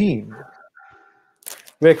 2015,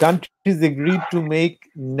 where countries agreed to make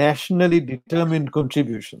nationally determined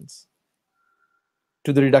contributions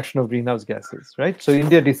to the reduction of greenhouse gases, right? So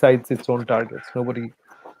India decides its own targets. Nobody.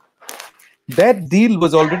 That deal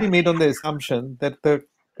was already made on the assumption that the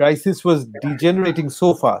crisis was degenerating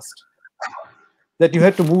so fast that you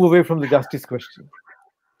had to move away from the justice question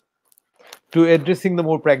to addressing the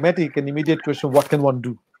more pragmatic and immediate question, what can one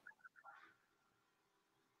do?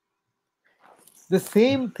 The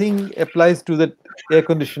same thing applies to the air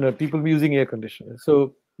conditioner, people using air conditioners.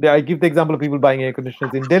 So I give the example of people buying air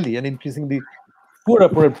conditioners in Delhi and increasingly poorer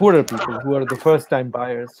people who are the first time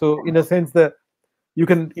buyers. So in a sense that you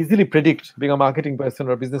can easily predict, being a marketing person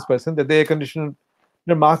or a business person, that the air conditioner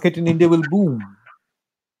market in India will boom.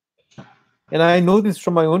 And I know this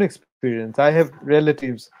from my own experience. I have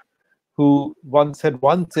relatives who once had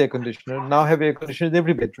one air conditioner, now have air conditioners in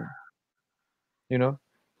every bedroom. You know,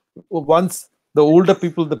 once the older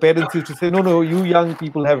people, the parents used to say, no, you young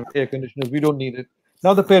people have air conditioners, we don't need it.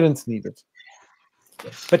 Now the parents need it.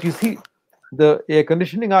 But you see, the air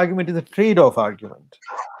conditioning argument is a trade-off argument.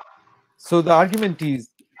 So the argument is,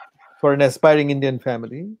 for an aspiring Indian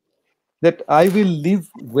family, that I will live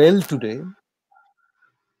well today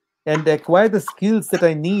and acquire the skills that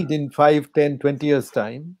I need in 5, 10, 20 years'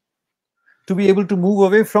 time to be able to move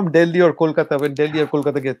away from Delhi or Kolkata when Delhi or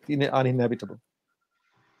Kolkata get uninhabitable.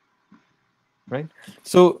 Right?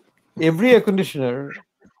 So every air conditioner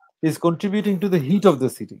is contributing to the heat of the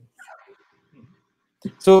city.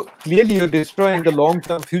 So clearly you're destroying the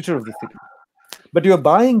long-term future of the city. But you're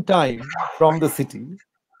buying time from the city,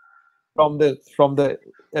 from the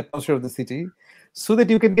atmosphere of the city, so that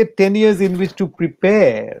you can get 10 years in which to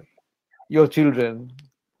prepare your children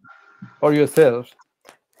or yourself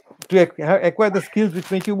to acquire the skills which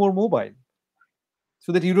make you more mobile,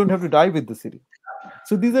 so that you don't have to die with the city.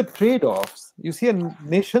 So these are trade-offs. You see,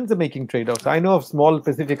 nations are making trade-offs. I know of small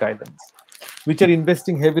Pacific islands which are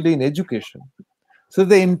investing heavily in education, so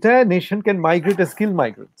the entire nation can migrate as skilled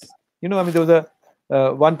migrants. You know, I mean, there was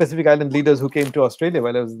one Pacific Island leaders who came to Australia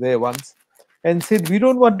while I was there once and said, we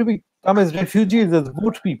don't want to come as refugees, as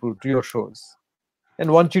boat people to your shores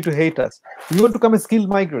and want you to hate us. We want to come as skilled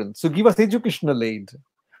migrants. So give us educational aid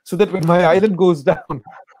so that when my island goes down,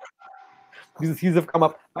 these seas have come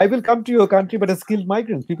up, I will come to your country, but as skilled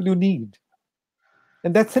migrants, people you need.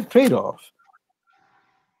 And that's a trade-off,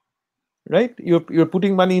 right? You're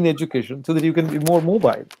putting money in education so that you can be more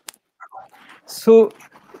mobile. So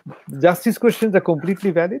justice questions are completely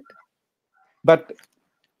valid, but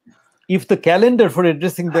if the calendar for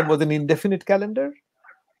addressing them was an indefinite calendar,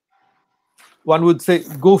 one would say,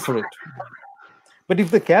 go for it. But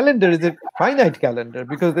if the calendar is a finite calendar,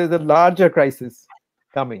 because there's a larger crisis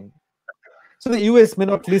coming, so the US may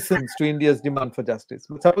not listen to India's demand for justice.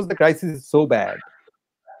 But suppose the crisis is so bad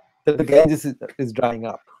that the Ganges is drying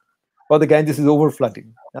up, or the Ganges is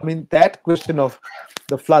overflooding. I mean, that question of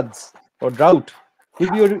the floods or drought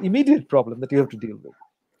will be your immediate problem that you have to deal with.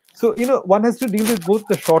 So, you know, one has to deal with both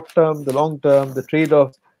the short term, the long term, the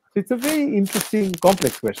trade-offs. So it's a very interesting,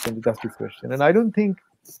 complex question, the justice question. And I don't think,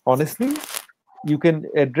 honestly, you can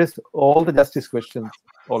address all the justice questions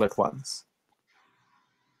all at once.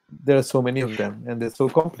 There are so many of them, and they're so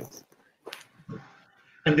complex.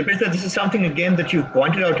 And Dipesh, this is something again that you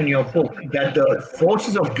pointed out in your book, that the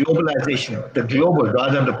forces of globalization, the global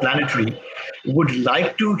rather than the planetary, would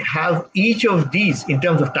like to have each of these in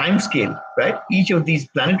terms of time scale, right? Each of these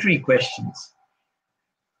planetary questions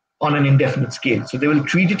on an indefinite scale. So they will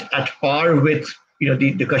treat it at par with, you know,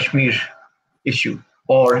 the Kashmir issue,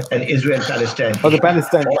 or an Israel-Palestine or the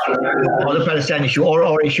Palestine or the Palestine issue,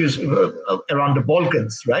 or issues around the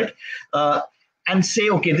Balkans, right? And say,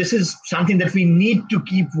 okay, this is something that we need to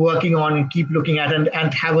keep working on and keep looking at,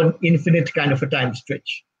 and have an infinite kind of a time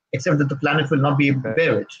stretch, except that the planet will not be able to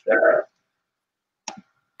bear it.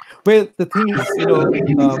 Well, the thing is,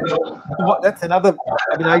 that's another.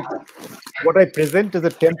 I mean, what I present as a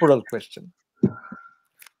temporal question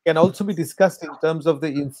can also be discussed in terms of the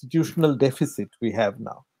institutional deficit we have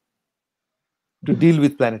now to deal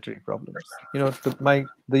with planetary problems.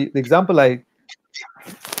 The example I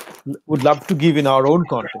would love to give in our own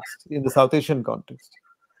context, in the South Asian context,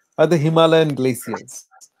 are the Himalayan glaciers.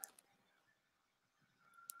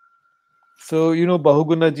 So,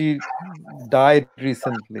 Bahugunaji died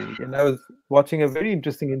recently, and I was watching a very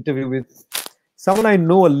interesting interview with someone I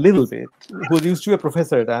know a little bit, who used to be a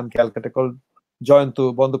professor at IIM Calcutta, called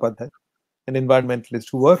Jayanto Bandopadhyay, an environmentalist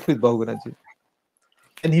who worked with Bahugunaji.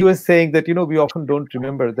 And he was saying that, we often don't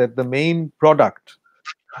remember that the main product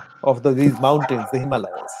of these mountains, the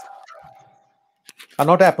Himalayas, are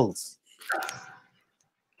not apples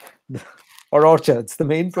or orchards. The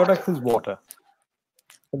main product is water.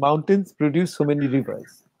 The mountains produce so many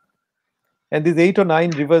rivers. And these 8 or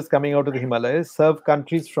 9 rivers coming out of the Himalayas serve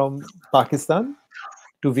countries from Pakistan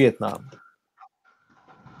to Vietnam.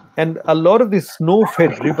 And a lot of these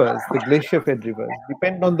snow-fed rivers, the glacier-fed rivers,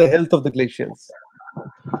 depend on the health of the glaciers.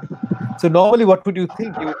 So normally, what would you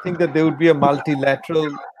think? You would think that there would be a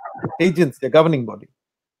multilateral agency, a governing body,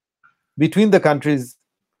 between the countries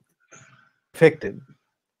affected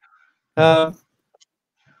to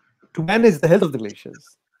manage the health of the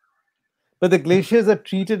glaciers. But the glaciers are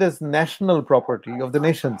treated as national property of the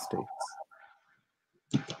nation states,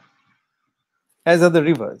 as are the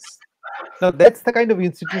rivers. Now, that's the kind of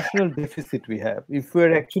institutional deficit we have. If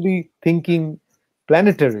we're actually thinking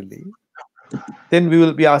planetarily, then we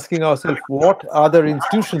will be asking ourselves, what other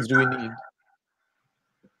institutions do we need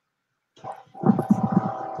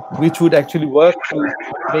which would actually work to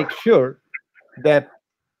make sure that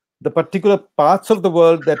the particular parts of the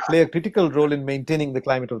world that play a critical role in maintaining the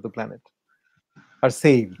climate of the planet are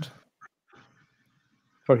saved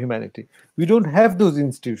for humanity. We don't have those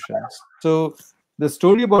institutions. So the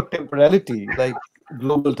story about temporality, like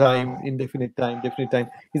global time, definite time,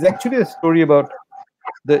 is actually a story about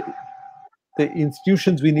the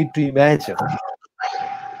institutions we need to imagine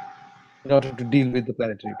in order to deal with the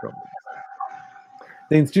planetary problems.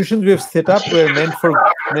 The institutions we have set up were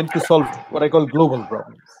meant to solve what I call global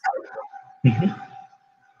problems. Mhm.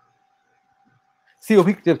 See,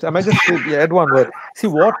 Avik, I might just add one word. See,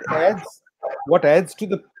 what adds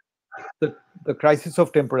to the crisis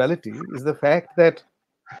of temporality is the fact that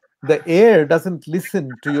the air doesn't listen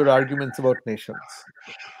to your arguments about nations.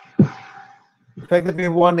 The fact that we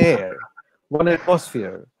have one air, one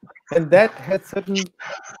atmosphere, and that has certain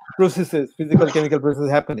processes, physical, chemical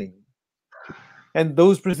processes happening. And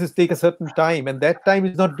those processes take a certain time, and that time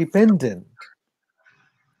is not dependent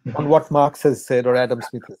on what Marx has said or Adam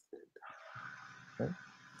Smith has said. Right?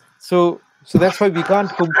 So that's why we can't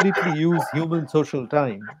completely use human social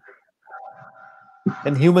time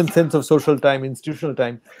and human sense of social time, institutional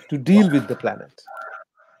time, to deal with the planet.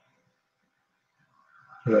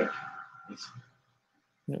 Right.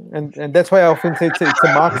 And that's why I often say it's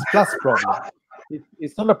a Marx plus problem.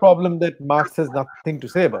 It's not a problem that Marx has nothing to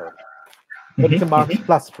say about, but it's a Marx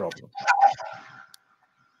plus problem.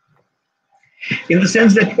 In the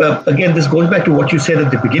sense that, again, this goes back to what you said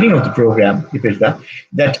at the beginning of the program, Dipesh,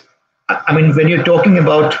 that, I mean, when you're talking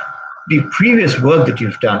about the previous work that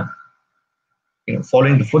you've done,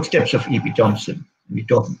 following the footsteps of E.P. Thompson, we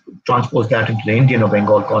transpose that into the Indian or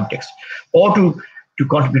Bengal context, or to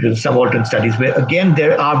contribute to the subaltern studies, where again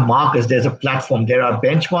there are markers, there's a platform, there are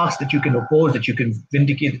benchmarks that you can oppose, that you can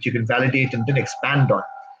vindicate, that you can validate, and then expand on.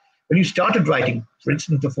 When you started writing, for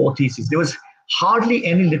instance, the 4 theses, there was hardly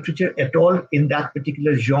any literature at all in that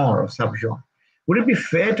particular genre or subgenre. Would it be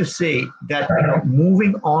fair to say that,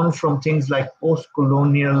 moving on from things like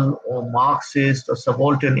post-colonial or Marxist or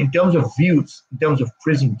subaltern, in terms of views, in terms of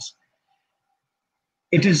prisms,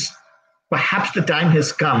 it is perhaps the time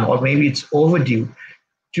has come, or maybe it's overdue,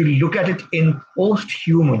 to look at it in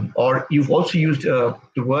post-human, or you've also used the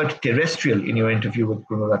word terrestrial in your interview with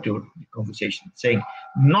Brunolatu conversation, saying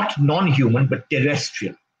not non-human, but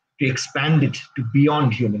terrestrial, to expand it to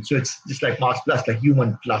beyond human. So it's just like Marx plus, like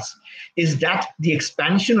human plus. Is that the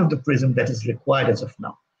expansion of the prism that is required as of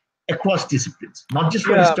now, across disciplines, not just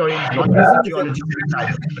for historians, not just for geologists,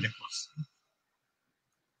 but across?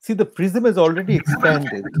 See, the prism has already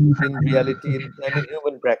expanded in reality and in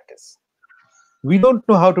human practice. We don't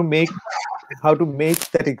know how to make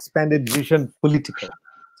that expanded vision political.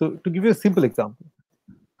 So, to give you a simple example,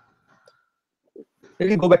 let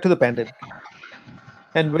me go back to the pandemic.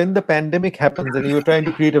 And when the pandemic happens and you're trying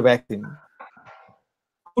to create a vaccine,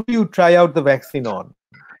 who do you try out the vaccine on?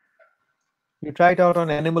 You try it out on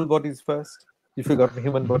animal bodies first, if you got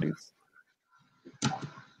human bodies.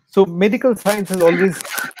 So medical science has always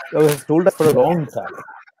has told us for a long time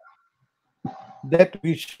that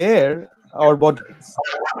we share our bodies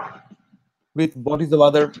with bodies of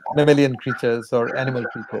other mammalian creatures or animal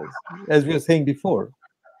creatures, as we were saying before.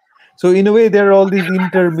 So in a way, there are all these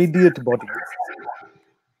intermediate bodies.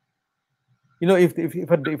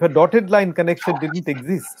 If a dotted line connection didn't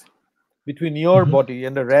exist between your Mhm. body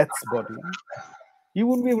and a rat's body, you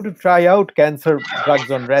wouldn't be able to try out cancer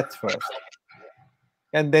drugs on rats first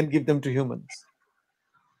and then give them to humans.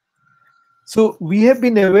 So we have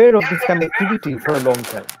been aware of this connectivity for a long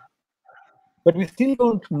time, but we still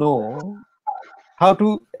don't know how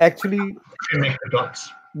to actually Connect the dots.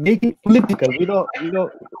 make it political.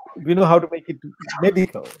 We know how to make it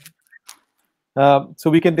medical. So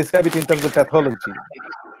we can describe it in terms of pathology.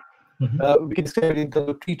 Mhm. We can describe it in terms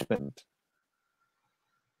of treatment.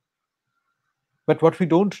 But what we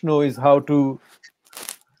don't know is how to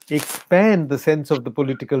expand the sense of the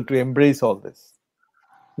political to embrace all this.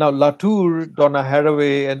 Now, Latour, Donna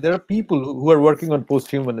Haraway, and there are people who are working on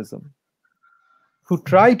posthumanism who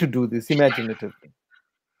try to do this imaginatively.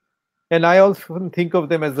 And I often think of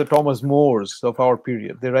them as the Thomas Moores of our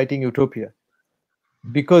period. They're writing Utopia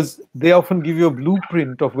because they often give you a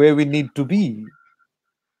blueprint of where we need to be,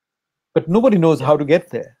 but nobody knows Yeah. how to get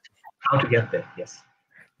there. How to get there? Yes.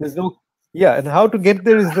 There's no, yeah, and how to get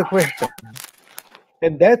there is the question.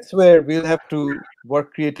 And that's where we'll have to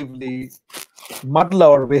work creatively, muddle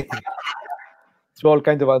our way through all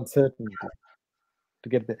kinds of uncertainty to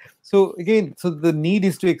get there. So again, so the need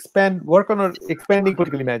is to expand, work on our expanding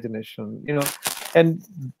political imagination, and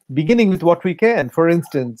beginning with what we can. For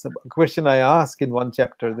instance, a question I ask in one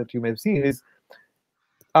chapter that you may have seen is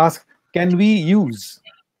ask, can we use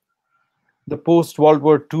the post-World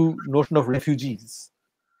War II notion of refugees,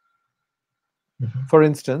 Mhm. for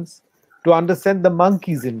instance, to understand the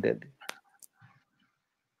monkeys in Delhi?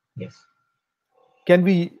 Yes. Can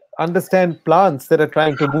we understand plants that are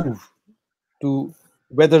trying to move to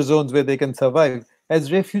weather zones where they can survive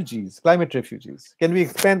as refugees, climate refugees? Can we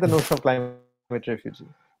expand the notion of climate refugee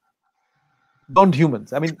beyond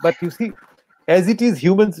humans? I mean, but you see, as it is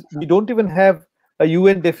humans, we don't even have a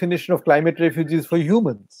UN definition of climate refugees for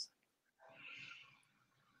humans.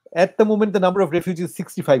 At the moment, the number of refugees is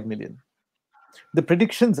 65 million. The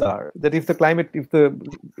predictions are that if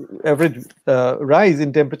the average rise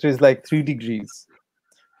in temperature is like 3 degrees,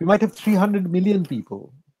 we might have 300 million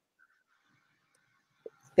people.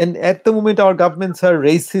 And at the moment, our governments are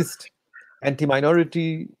racist,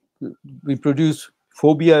 anti-minority. We produce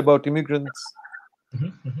phobia about immigrants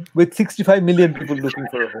Mhm. Mhm. with 65 million people looking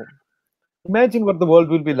for a home. Imagine what the world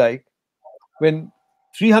will be like when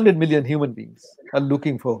 300 million human beings are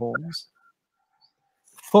looking for homes.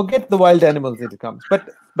 Forget the wild animals that it comes.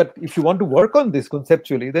 But if you want to work on this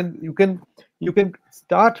conceptually, then you can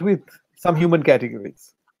start with some human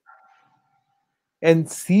categories and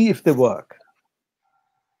see if they work.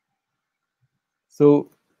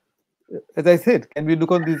 So, as I said, can we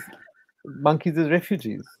look on these monkeys as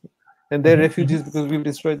refugees? And they're Mhm. Mhm. refugees because we've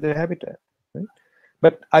destroyed their habitat. Right?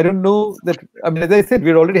 But I don't know that. I mean, as I said,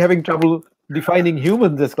 we're already having trouble defining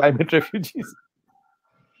humans as climate refugees.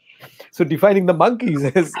 So defining the monkeys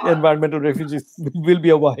as environmental refugees will be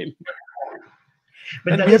a while,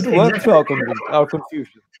 But and that we have is to work exactly. through our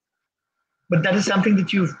confusion. But that is something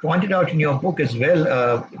that you've pointed out in your book as well,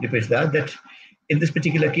 Dipesh, that in this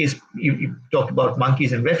particular case, you talked about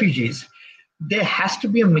monkeys and refugees. There has to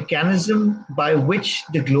be a mechanism by which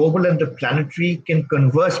the global and the planetary can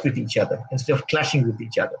converse with each other instead of clashing with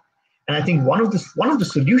each other. And I think one of the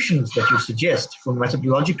solutions that you suggest from a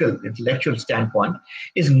methodological, intellectual standpoint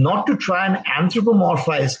is not to try and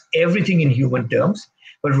anthropomorphize everything in human terms,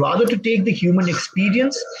 but rather to take the human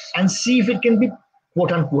experience and see if it can be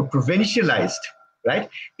quote unquote provincialized, right,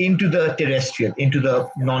 into the terrestrial, into the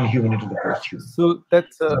non-human, into the post-human. So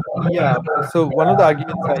that's yeah. So one of the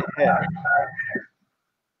arguments I have.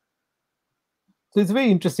 So it's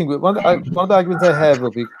very interesting. One of the arguments I have,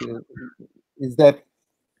 Avik, is that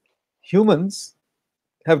humans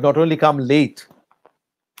have not only come late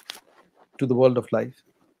to the world of life.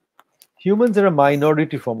 Humans are a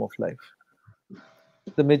minority form of life.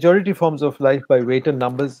 The majority forms of life by weight and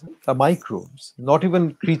numbers are microbes, not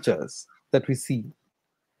even creatures that we see.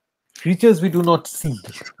 Creatures we do not see,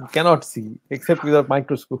 we cannot see, except with a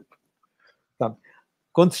microscope,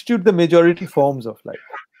 constitute the majority forms of life.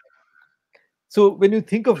 So when you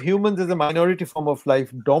think of humans as a minority form of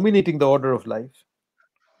life dominating the order of life,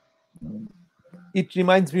 it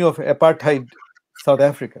reminds me of apartheid South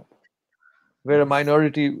Africa, where a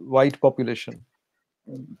minority white population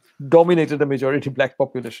dominated a majority black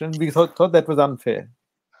population. We thought that was unfair.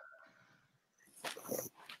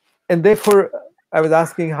 And therefore, I was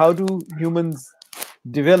asking, how do humans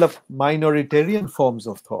develop minoritarian forms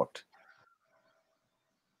of thought?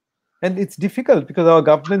 And it's difficult because our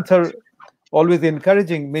governments are always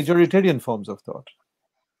encouraging majoritarian forms of thought,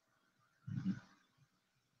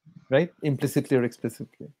 right? Implicitly or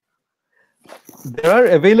explicitly. There are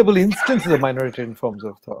available instances of minoritarian forms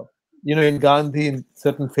of thought. In Gandhi, in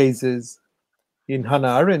certain phases, in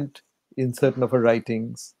Hannah Arendt, in certain of her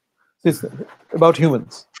writings. So it's about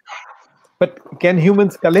humans. But can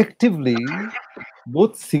humans collectively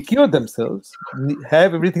both secure themselves,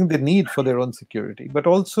 have everything they need for their own security, but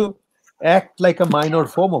also act like a minor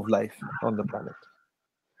form of life on the planet?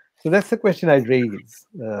 So that's the question I raise,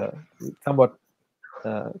 somewhat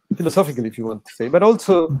philosophically, if you want to say, but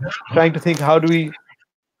also trying to think, how do we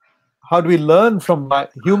learn from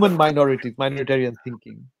human minoritarian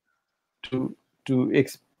thinking to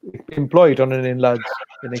employ it on an enlarged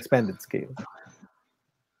and expanded scale?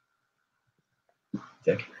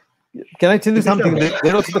 Can I tell you something?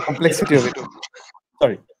 There's also the complexity of it.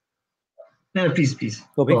 Sorry. No, please.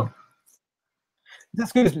 Avik,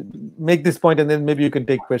 just going to make this point, and then maybe you can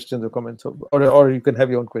take questions or comments, or you can have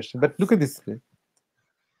your own question. But look at this.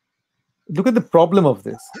 Look at the problem of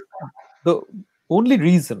this. The only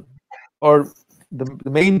reason, or the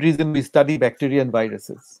main reason we study bacteria and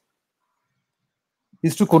viruses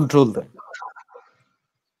is to control them.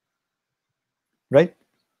 Right?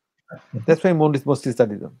 That's why we mostly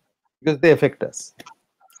study them, because they affect us.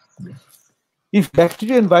 If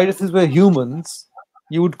bacteria and viruses were humans,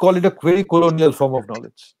 you would call it a very colonial form of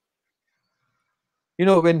knowledge.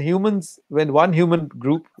 When one human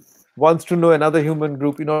group wants to know another human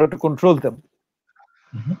group in order to control them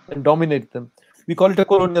and dominate them, we call it a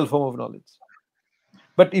colonial form of knowledge.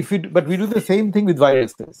 But we do the same thing with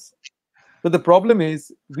viruses. But the problem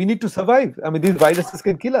is, we need to survive. I mean, these viruses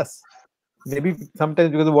can kill us, maybe sometimes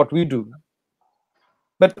because of what we do.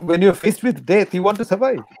 But when you're faced with death, you want to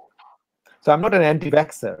survive. So I'm not an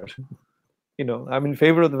anti-vaxxer. I'm in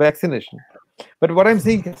favor of the vaccination. But what I'm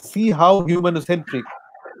saying is, see how humanocentric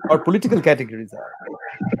our political categories are.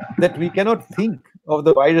 That we cannot think of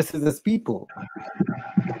the viruses as people,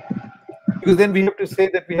 because then we have to say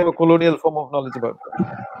that we have a colonial form of knowledge about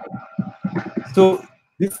them. So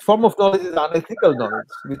this form of knowledge is unethical knowledge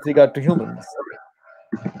with regard to humans.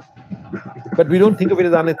 But we don't think of it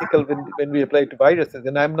as unethical when we apply it to viruses.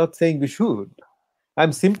 And I'm not saying we should.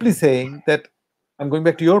 I'm simply saying that, I'm going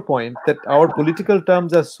back to your point, that our political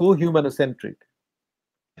terms are so humanocentric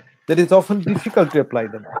that it's often difficult to apply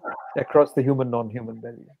them across the human non-human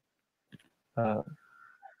barrier.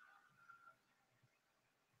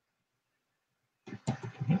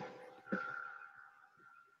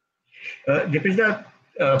 Dipesh,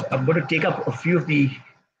 I'm going to take up a few of the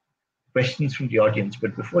questions from the audience,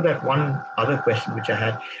 but before that, one other question which I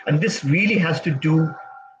had, and this really has to do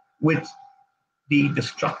with the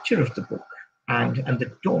structure of the book and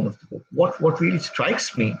the tone of the book. What really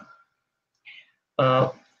strikes me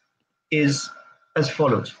is as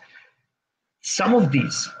follows. Some of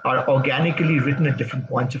these are organically written at different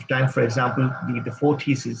points of time. For example, the fourth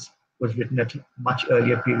thesis was written at a much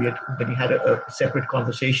earlier period. Then he had a separate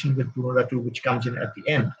conversation with Bruno Latour, which comes in at the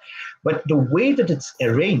end. But the way that it's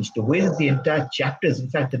arranged, the way that the entire chapters, in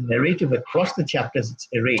fact, the narrative across the chapters, it's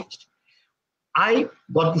arranged, I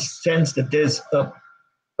got the sense that there's a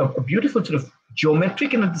beautiful sort of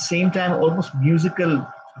geometric and at the same time almost musical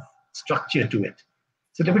structure to it.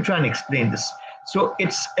 So let me try and explain this. So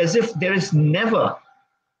it's as if there is never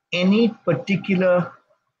any particular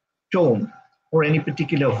tone or any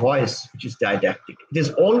particular voice which is didactic. It is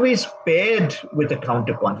always paired with a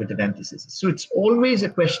counterpoint, with an antithesis. So it's always a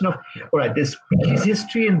question of, all right, there's Speake's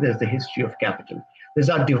history and there's the history of capital. There's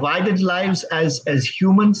our divided lives as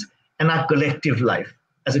humans and our collective life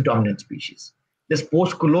as a dominant species. There's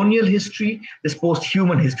post-colonial history, there's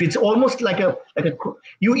post-human history. It's almost like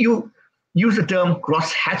you use the term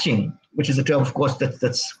cross-hatching, which is a term, of course,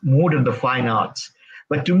 that's more in the fine arts.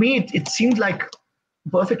 But to me, it seemed like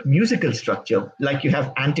perfect musical structure. Like you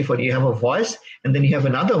have antiphony, you have a voice, and then you have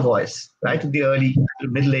another voice, right? The early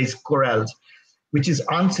Middle-Age chorales, which is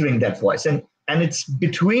answering that voice. And it's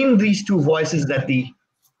between these two voices that the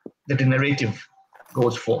narrative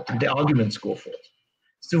goes forth, and the arguments go forth.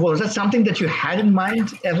 So was that something that you had in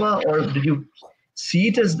mind ever, or did you see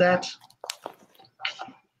it as that?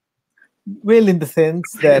 Well, in the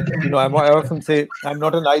sense that, I often say I'm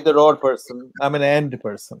not an either-or person, I'm an and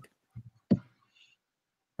person,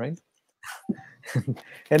 right?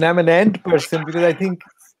 And I'm an and person because I think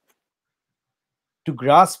to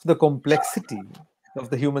grasp the complexity of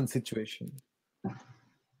the human situation,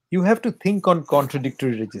 you have to think on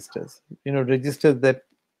contradictory registers, registers that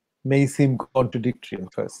may seem contradictory on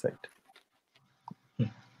first sight.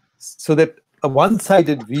 So that a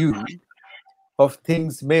one-sided view of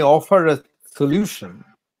things may offer a solution.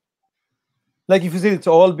 Like if you say it's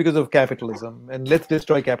all because of capitalism and let's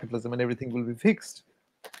destroy capitalism and everything will be fixed.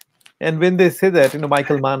 And when they say that,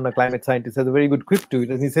 Michael Mann, a climate scientist, has a very good quip to it.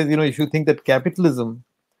 And he says, if you think that capitalism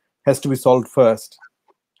has to be solved first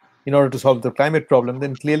in order to solve the climate problem,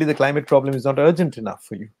 then clearly the climate problem is not urgent enough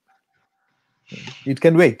for you. It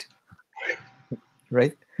can wait,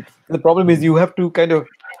 right? The problem is you have to kind of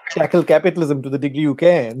tackle capitalism to the degree you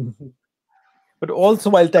can, but also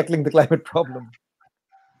while tackling the climate problem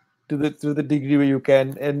to the degree where you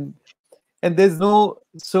can. And there's no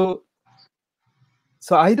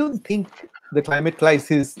so I don't think the climate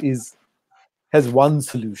crisis has one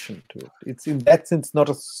solution to it. It's in that sense not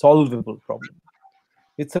a solvable problem.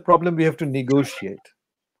 It's a problem we have to negotiate,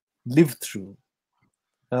 live through,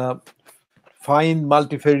 find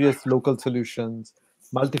multifarious local solutions,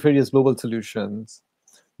 multifarious global solutions,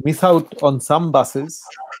 miss out on some buses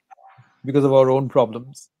because of our own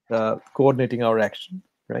problems, coordinating our action,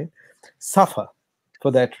 right? Suffer for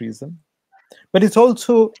that reason. But it's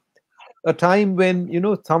also a time when,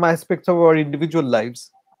 some aspects of our individual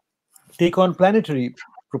lives take on planetary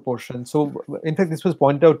proportions. So, in fact, this was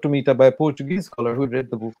pointed out to me by a Portuguese scholar who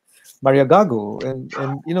read the book, Maria Gago, and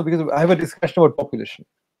because I have a discussion about population,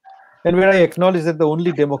 and where I acknowledge that the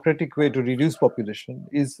only democratic way to reduce population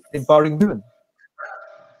is empowering women,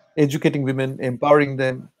 educating women, empowering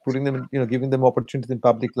them, putting them, giving them opportunities in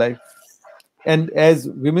public life, and as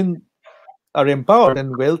women are empowered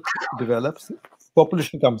and wealth develops,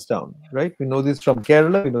 population comes down, right? We know this from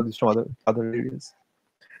Kerala, we know this from other areas.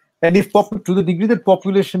 And if to the degree that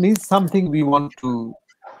population is something we want to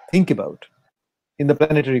think about in the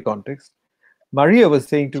planetary context, Maria was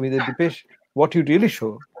saying to me that, Dipesh, what you really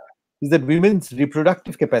show is that women's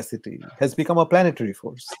reproductive capacity has become a planetary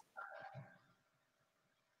force.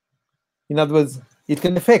 In other words, it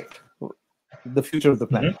can affect the future of the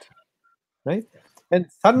planet, right? And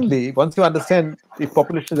suddenly, once you understand if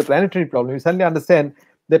population is a planetary problem, you suddenly understand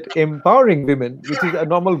that empowering women, which is a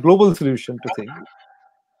normal global solution to things,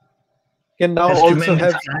 can now also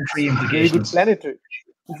have very good planetary.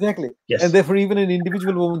 Exactly. Yes. And therefore, even an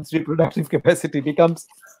individual woman's reproductive capacity becomes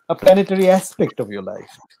a planetary aspect of your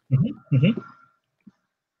life.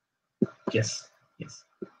 Yes. Yes.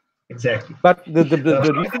 Exactly. But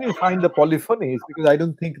the reason you find the polyphony is because I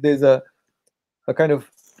don't think there's a kind of,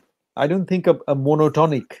 I don't think a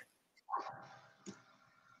monotonic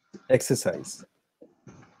exercise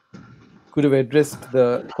could have addressed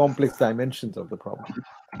the complex dimensions of the problem.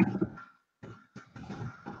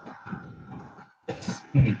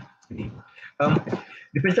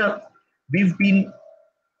 Dipesh, we've been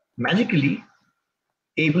magically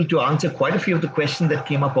able to answer quite a few of the questions that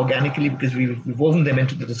came up organically because we've woven them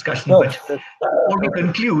into the discussion. But before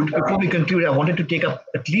we conclude, I wanted to take up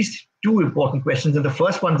at least two important questions. And the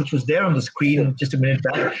first one, which was there on the screen just a minute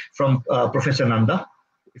back, from Professor Nanda.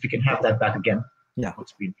 If you can have that back again. Yeah. On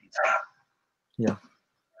screen, please. Yeah.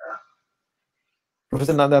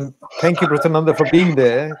 Professor Nanda, thank you, Professor Nanda, for being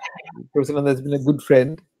there. Professor Nanda has been a good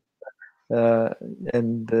friend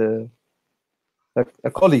and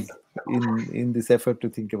a colleague in this effort to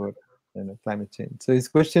think about climate change. So his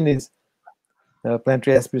question is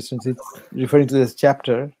planetary aspirations. It's referring to this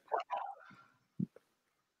chapter.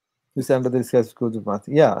 This under the discuss codes of math.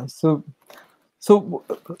 Yeah. So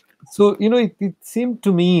it seemed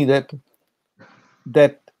to me that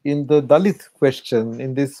in the Dalit question,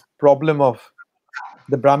 in this problem of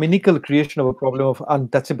the Brahminical creation of a problem of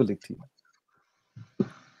untouchability,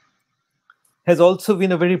 has also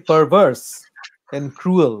been a very perverse and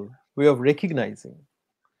cruel way of recognizing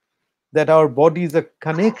that our bodies are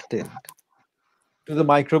connected to the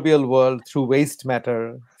microbial world through waste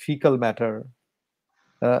matter, fecal matter,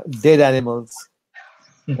 dead animals.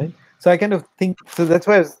 Right? So I kind of think, so that's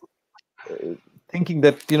why I was thinking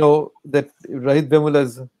that, that Rahit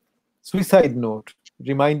Vemula's suicide note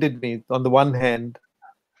reminded me, on the one hand,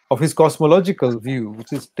 of his cosmological view,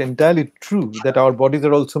 which is entirely true, that our bodies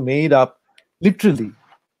are also made up, literally,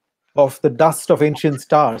 of the dust of ancient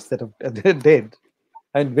stars that are dead,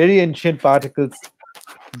 and very ancient particles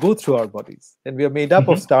go through our bodies, and we are made up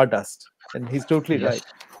of stardust. And he's totally right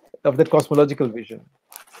of that cosmological vision.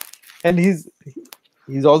 And he's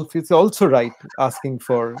also right asking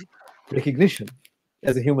for recognition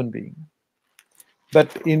as a human being.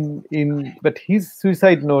 But but his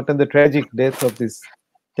suicide note and the tragic death of this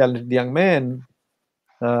talented young man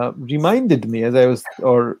reminded me, as I was,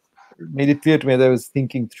 or made it clear to me as I was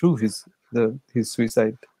thinking through his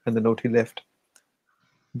suicide and the note he left,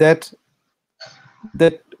 that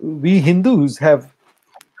we Hindus have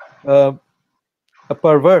uh, a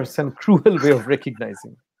perverse and cruel way of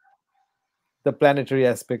recognizing the planetary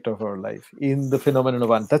aspect of our life in the phenomenon of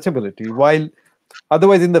untouchability, while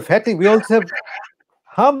otherwise in the fatigue we also have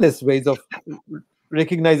harmless ways of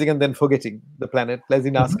recognizing and then forgetting the planet, as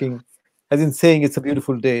in asking, as in saying it's a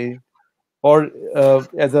beautiful day, or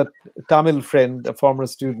as a Tamil friend, a former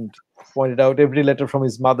student, pointed out, every letter from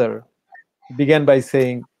his mother began by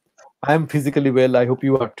saying, "I am physically well. I hope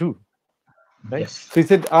you are too." Right. Yes. So he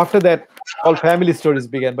said after that, all family stories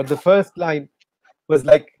began. But the first line was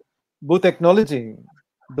like both acknowledging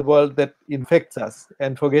the world that infects us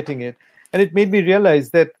and forgetting it. And it made me realize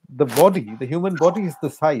that the body, the human body, is the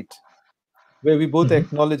site where we both Mhm.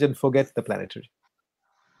 acknowledge and forget the planetary.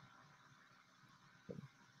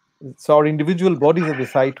 So our individual bodies are the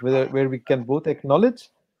site where we can both acknowledge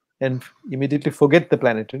and immediately forget the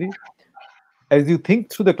planetary. As you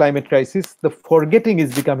think through the climate crisis, the forgetting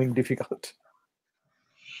is becoming difficult.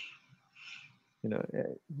 You know,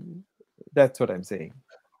 that's what I'm saying.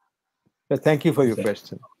 But thank you for your Okay.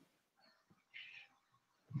 question.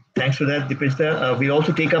 Thanks for that, Dipesh. We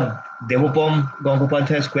also take up Devapom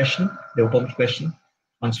Gangopanthyay's question, Devapom's question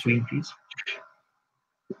on screen, please.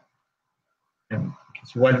 And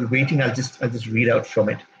so while we're waiting, I'll just read out from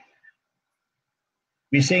it.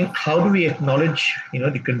 We're saying, how do we acknowledge,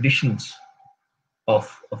 the conditions of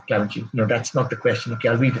climate change? No, that's not the question. Okay,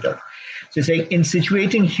 I'll read it out. So it's saying, in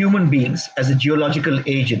situating human beings as a geological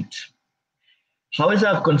agent, how is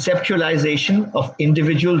our conceptualization of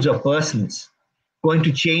individuals or persons going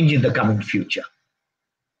to change in the coming future?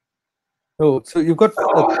 Oh, so you've got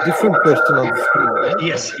a different question on the screen, right?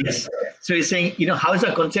 Yes, yes. So he's saying, how is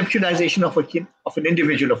our conceptualization of an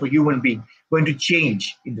individual, of a human being, going to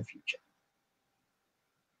change in the future?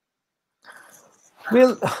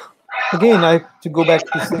 Well, again, I have to go back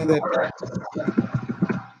to say that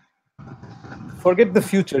forget the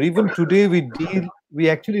future. Even today, we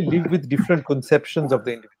actually live with different conceptions of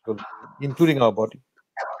the individual being, including our body.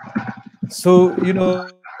 So,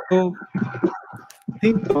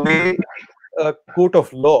 think the way a court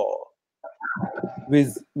of law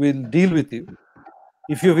will deal with you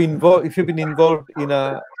if you've been involved in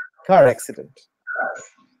a car accident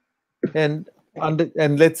and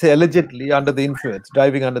let's say allegedly under the influence,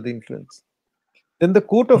 driving under the influence, then the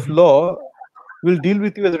court of law will deal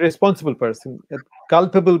with you as a responsible person,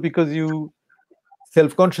 culpable because you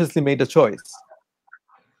self-consciously made a choice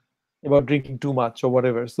about drinking too much or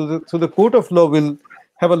whatever. So the court of law will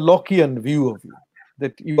have a Lockean view of you,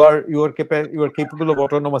 that you are capable of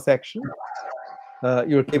autonomous action,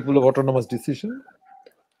 you are capable of autonomous decision,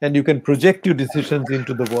 and you can project your decisions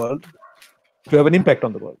into the world to have an impact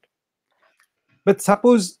on the world. But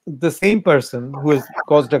suppose the same person who has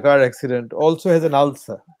caused a car accident also has an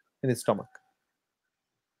ulcer in his stomach,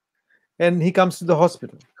 and he comes to the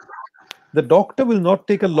hospital. The doctor will not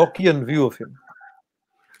take a Lockean view of him.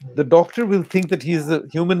 The doctor will think that he is a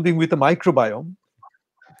human being with a microbiome,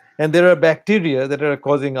 and there are bacteria that are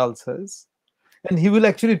causing ulcers, and he will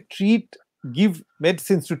actually give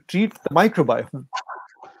medicines to treat the microbiome,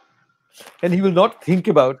 and he will not think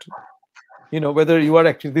about whether you are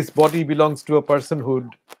actually, this body belongs to a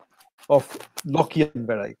personhood of Lockean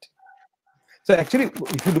variety. So actually,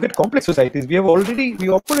 if you look at complex societies, we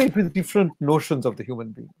operate with different notions of the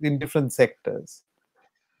human being in different sectors.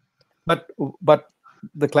 But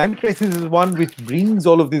the climate crisis is one which brings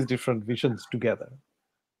all of these different visions together.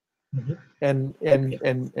 Mhm.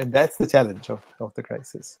 And that's the challenge of the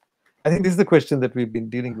crisis. I think this is the question that we've been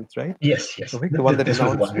dealing with, right? Yes, yes. Avik, the one that is This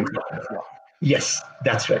now was on one. screen? Yeah. Yes,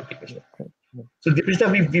 that's right. Yeah. So,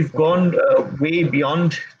 Deepishta, we've gone way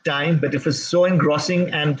beyond time, but it was so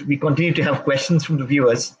engrossing, and we continue to have questions from the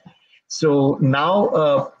viewers. So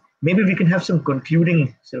now maybe we can have some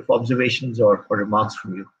concluding sort of observations or remarks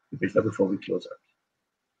from you, Deepishta, before we close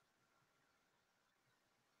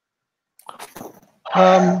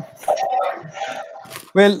Um,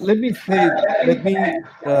 well, let me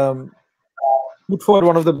put forward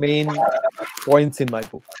one of the main points in my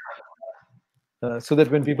book, so that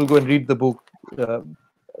when people go and read the book, uh,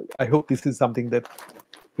 I hope this is something that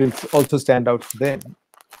will also stand out for them.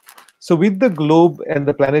 So, with the globe and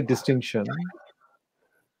the planet distinction,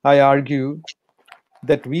 I argue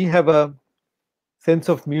that we have a sense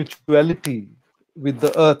of mutuality with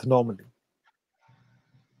the earth normally.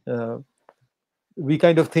 Uh, we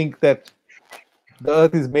kind of think that the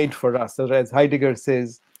earth is made for us. So as Heidegger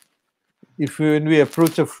says, when we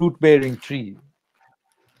approach a fruit-bearing tree,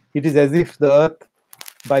 it is as if the earth,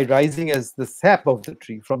 by rising as the sap of the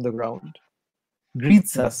tree from the ground,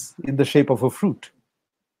 greets us in the shape of a fruit.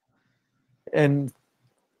 And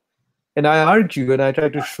And I argue, and I try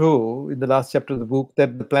to show in the last chapter of the book,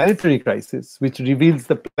 that the planetary crisis, which reveals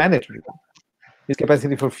the planetary, its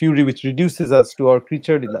capacity for fury, which reduces us to our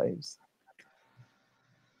creaturely lives,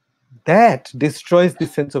 that destroys the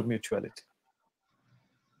sense of mutuality.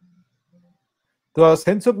 So our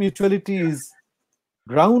sense of mutuality is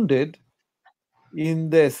grounded in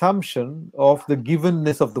the assumption of the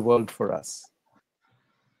givenness of the world for us.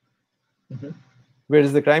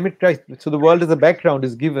 Whereas the climate crisis, so the world as a background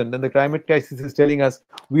is given, and the climate crisis is telling us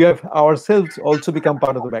we have ourselves also become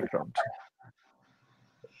part of the background,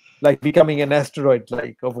 like becoming an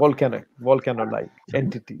asteroid-like or volcano-like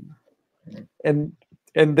entity, and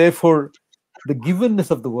therefore the givenness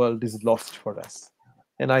of the world is lost for us.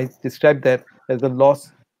 And I describe that as the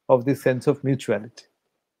loss of this sense of mutuality.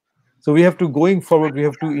 So we have to, going forward, we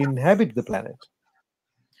have to inhabit the planet,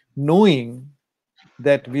 knowing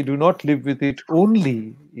that we do not live with it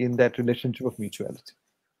only in that relationship of mutuality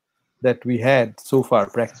that we had so far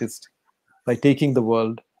practiced by taking the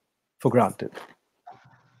world for granted.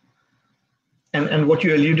 And what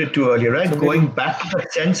you alluded to earlier, right? So Going back to the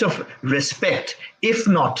sense of respect, if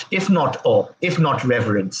not awe, if not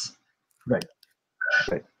reverence. Right.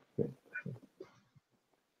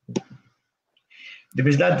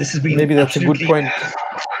 Because this has been maybe that's a good point.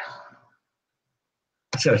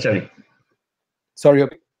 Sorry. Sorry,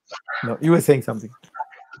 no, you were saying something.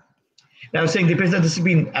 I was saying, Dipesh, that this has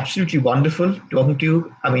been absolutely wonderful talking to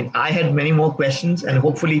you. I mean, I had many more questions, and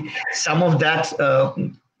hopefully some of that,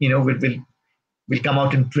 will come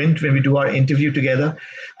out in print when we do our interview together.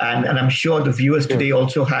 And I'm sure the viewers today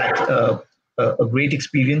also had a great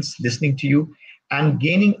experience listening to you and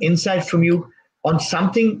gaining insight from you on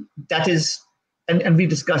something that is, and we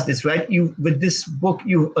discussed this, right? With this book,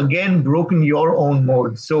 you've again broken your own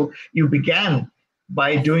mold. So you began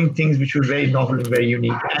by doing things which were very novel and very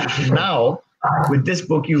unique. And now, with this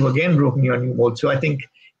book, you've again broken your new mold. So I think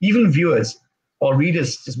even viewers or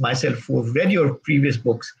readers, just myself, who have read your previous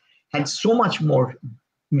books, had so much more,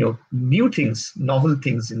 new things, novel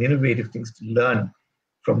things, and innovative things to learn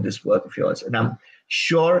from this work of yours. And I'm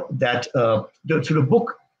sure that the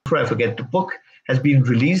book, before I forget, the book has been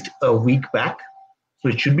released a week back. So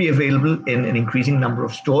it should be available in an increasing number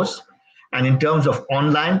of stores. And in terms of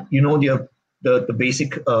online, the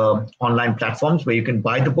basic online platforms where you can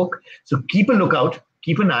buy the book. So keep a lookout,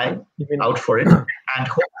 keep an eye out for it, and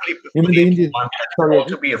hopefully before the Indian one will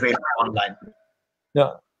also be available online.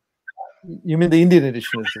 Yeah, you mean the Indian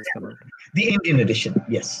edition is just coming? The Indian edition,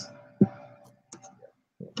 yes.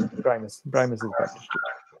 Primus is published.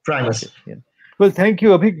 Primus. Okay, yeah. Well, thank you,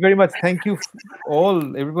 Avik, very much. Thank you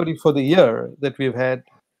everybody for the year that we've had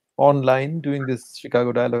online doing this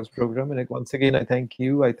Chicago Dialogues program. And once again, I thank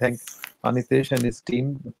you. I thank Anitesh and his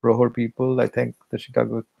team, the Prohor people. I thank the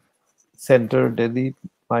Chicago Center, Delhi,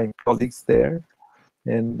 my colleagues there.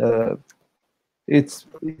 And it's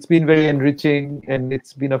been very enriching, and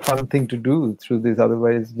it's been a fun thing to do through this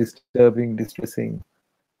otherwise disturbing, distressing,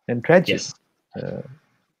 and tragic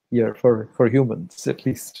year for humans, at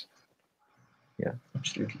least. Yeah,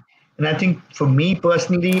 absolutely. And I think for me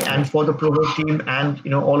personally, and for the Prohor team, and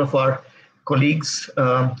all of our colleagues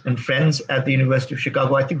and friends at the University of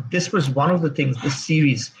Chicago, I think this was one of the things, this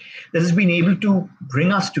series, that has been able to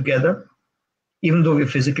bring us together, even though we're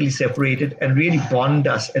physically separated, and really bond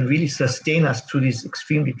us and really sustain us through these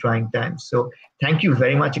extremely trying times. So thank you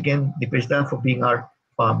very much again, Dipesh, for being our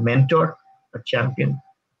mentor, a champion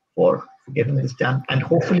for getting this done. And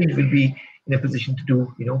hopefully we'll be in a position to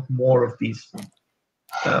do more of these.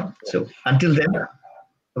 So until then,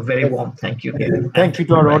 a very warm thank you again. Thank you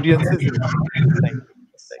to our audiences.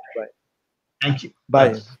 Thank you.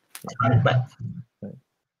 Bye. Bye.